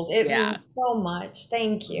world. It yeah. means so much.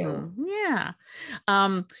 Thank you. Yeah.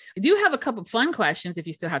 I do have a couple fun questions if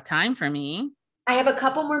you still have time for me. I have a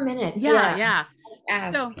couple more minutes. Yeah, Yeah. yeah.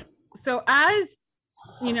 Ask. So as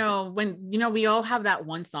when we all have that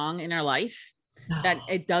one song in our life that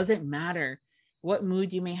it doesn't matter what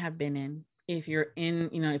mood you may have been in. If you're in,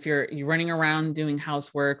 if you're running around doing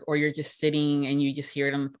housework or you're just sitting and you just hear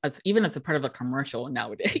it on, even if it's a part of a commercial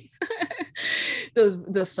nowadays,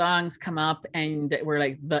 those songs come up and we're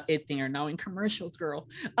like the it thing are now in commercials, girl,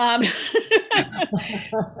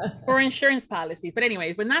 for insurance policies. But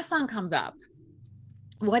anyways, when that song comes up,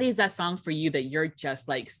 what is that song for you that you're just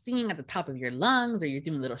like singing at the top of your lungs or you're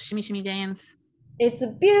doing a little shimmy shimmy dance? It's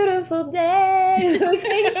a beautiful day. Who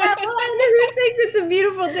sings that one? Who sings It's a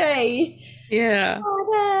Beautiful Day? Yeah.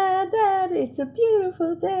 Oh, Dad, it's a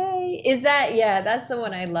beautiful day. Is that, yeah, that's the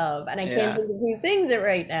one I love. And I can't Yeah. think of who sings it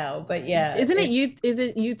right now, but yeah, Isn't it you? Is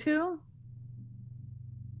it you too?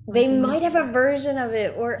 Or they is it me? might have a version of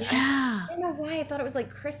it, or I Yeah. don't know why I thought it was like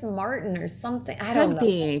Chris Martin or something. I don't Could know.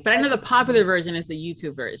 be. But I I know the could popular version is the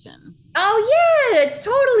YouTube version. Oh yeah, it's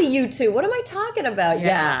totally you two. What am I talking about? Yeah,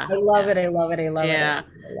 Yeah. I love Yeah. it. I love it. I love it. Yeah.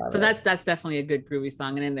 I love So it. that's definitely a good groovy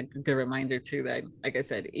song. And then a good reminder too that, like I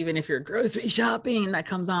said, even if you're grocery shopping, that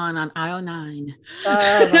comes on aisle 9.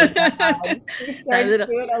 Oh my God. She That starts little,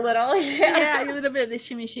 doing a little. Yeah. yeah, a little bit of the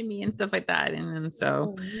shimmy shimmy and stuff like that. And then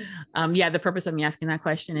so Oh, yeah, the purpose of me asking that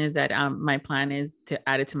question is that my plan is to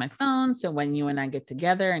add it to my phone. So when you and I get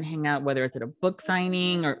together and hang out, whether it's at a book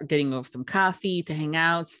signing or getting over some coffee to hang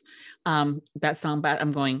out, that song, but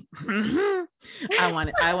I'm going, I want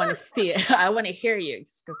to see it. I want to hear you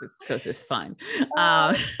because it's fun.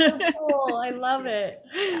 oh, so cool. I love it.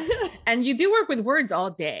 And you do work with words all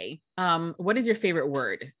day. What is your favorite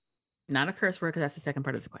word? Not a curse word, because that's the second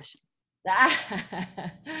part of this question.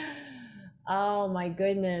 Oh my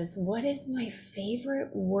goodness. What is my favorite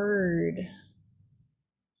word?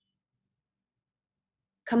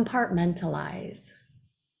 Compartmentalize.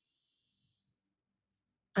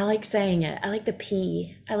 I like saying it. I like the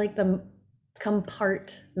P. I like the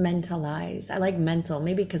compartmentalize. I like mental,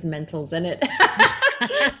 maybe because mental's in it.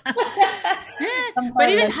 But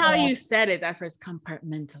even how Compartmentalize. you said it, that's where it's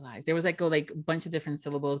compartmentalized. There was like a bunch of different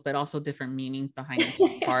syllables, but also different meanings behind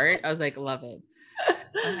each part. I was like, love it.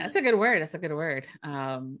 That's a good word. That's a good word.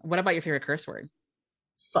 What about your favorite curse word?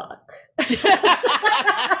 Fuck.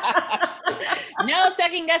 No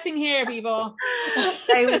second guessing here, people.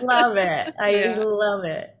 I love it. I Yeah. love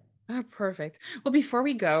it. Oh, perfect. Well, before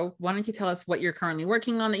we go, why don't you tell us what you're currently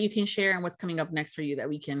working on that you can share and what's coming up next for you that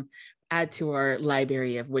we can add to our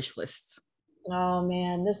library of wish lists? Oh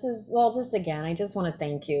man, this is, well, just again, I just want to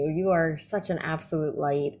thank you. You are such an absolute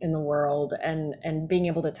light in the world, and being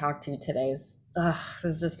able to talk to you today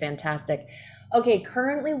was just fantastic. Okay,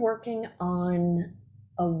 currently working on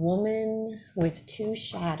A Woman with Two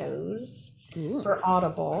Shadows Ooh. for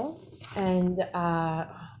Audible. And oh God,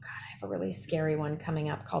 I have a really scary one coming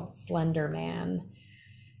up called Slender Man,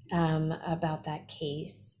 about that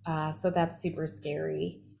case. So that's super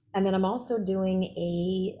scary. And then I'm also doing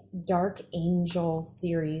a Dark Angel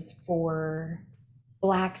series for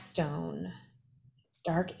Blackstone,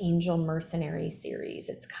 Dark Angel Mercenary series.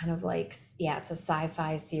 It's kind of like, yeah, it's a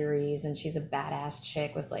sci-fi series, and she's a badass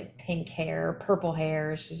chick with like pink hair, purple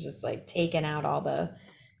hair. She's just like taking out all the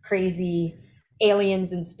crazy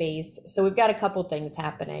aliens in space. So we've got a couple things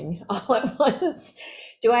happening all at once.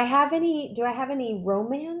 Do I have any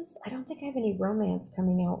romance? I don't think I have any romance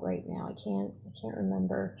coming out right now. I can't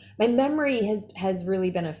remember. My memory has really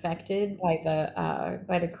been affected by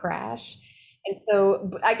the crash. And so,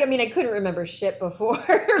 I mean, I couldn't remember shit before.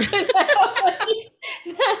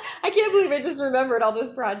 But I can't believe I just remembered all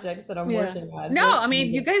those projects that I'm Yeah. working on. No, So it's I mean,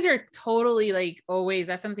 you amazing. guys are totally like always.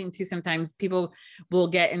 That's something too. Sometimes people will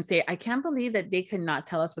get and say, I can't believe that they could not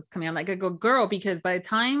tell us what's coming. I'm like, I go, girl, because by the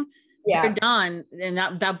time they're Yeah, done and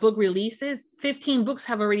that book releases, 15 books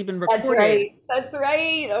have already been that's recorded. right. That's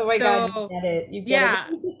right. Oh my God, you So get it. You get it. What yeah.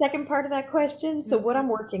 was the second part of that question? So what I'm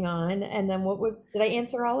working on, and then did I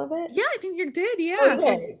answer all of it? Yeah, I think you're good. Yeah.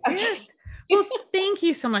 Okay. Yes. Well, thank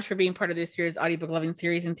you so much for being part of this year's Audiobook Loving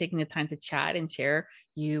series and taking the time to chat and share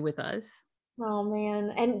you with us. Oh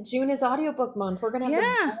man. And June is audiobook month. We're gonna have the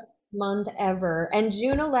Yeah. best month ever. And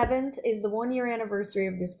June 11th is the 1 year anniversary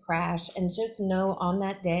of this crash. And just know on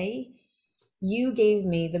that day, you gave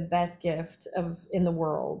me the best gift in the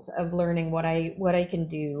world of learning what I can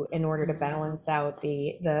do in order to balance out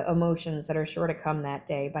the emotions that are sure to come that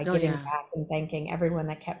day by Oh, giving yeah. back and thanking everyone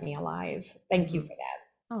that kept me alive. Thank you Mhm. for that.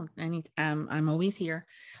 Oh, I'm always here.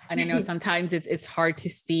 And I know sometimes it's hard to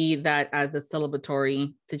see that as a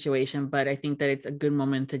celebratory situation, but I think that it's a good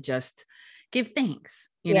moment to just give thanks,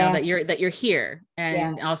 Yeah, that you're here,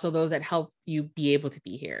 yeah, and also those that helped you be able to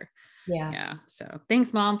be here. yeah. Yeah. So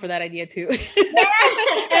thanks, Mom, for that idea too.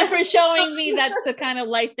 And Yeah. for showing me that's the kind of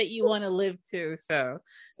life that you want to live too. So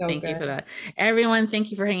So thank you good. for that. Everyone, thank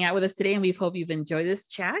you for hanging out with us today. And we hope you've enjoyed this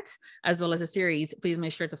chat as well as the series. Please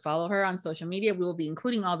make sure to follow her on social media. We will be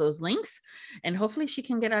including all those links, and hopefully she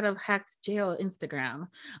can get out of hacked jail Instagram.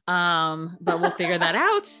 But we'll figure that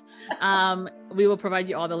out. We will provide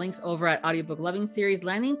you all the links over at Audiobook Loving Series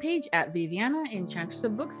landing page at Viviana, Enchantress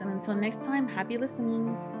of Books. And until next time, happy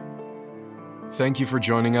listening. Thank you for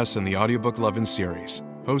joining us in the Audiobook Lovin' series,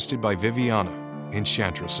 hosted by Viviana,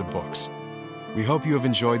 Enchantress of Books. We hope you have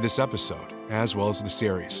enjoyed this episode, as well as the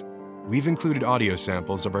series. We've included audio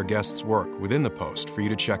samples of our guests' work within the post for you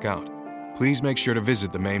to check out. Please make sure to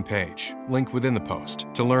visit the main page, link within the post,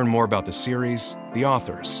 to learn more about the series, the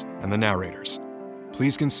authors, and the narrators.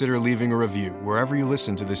 Please consider leaving a review wherever you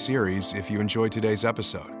listen to the series if you enjoyed today's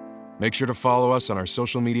episode. Make sure to follow us on our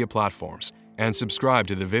social media platforms and subscribe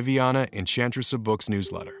to the Viviana Enchantress of Books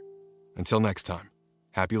newsletter. Until next time,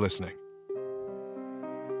 happy listening.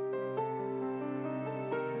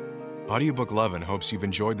 Audiobook Lovin hopes you've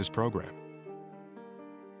enjoyed this program.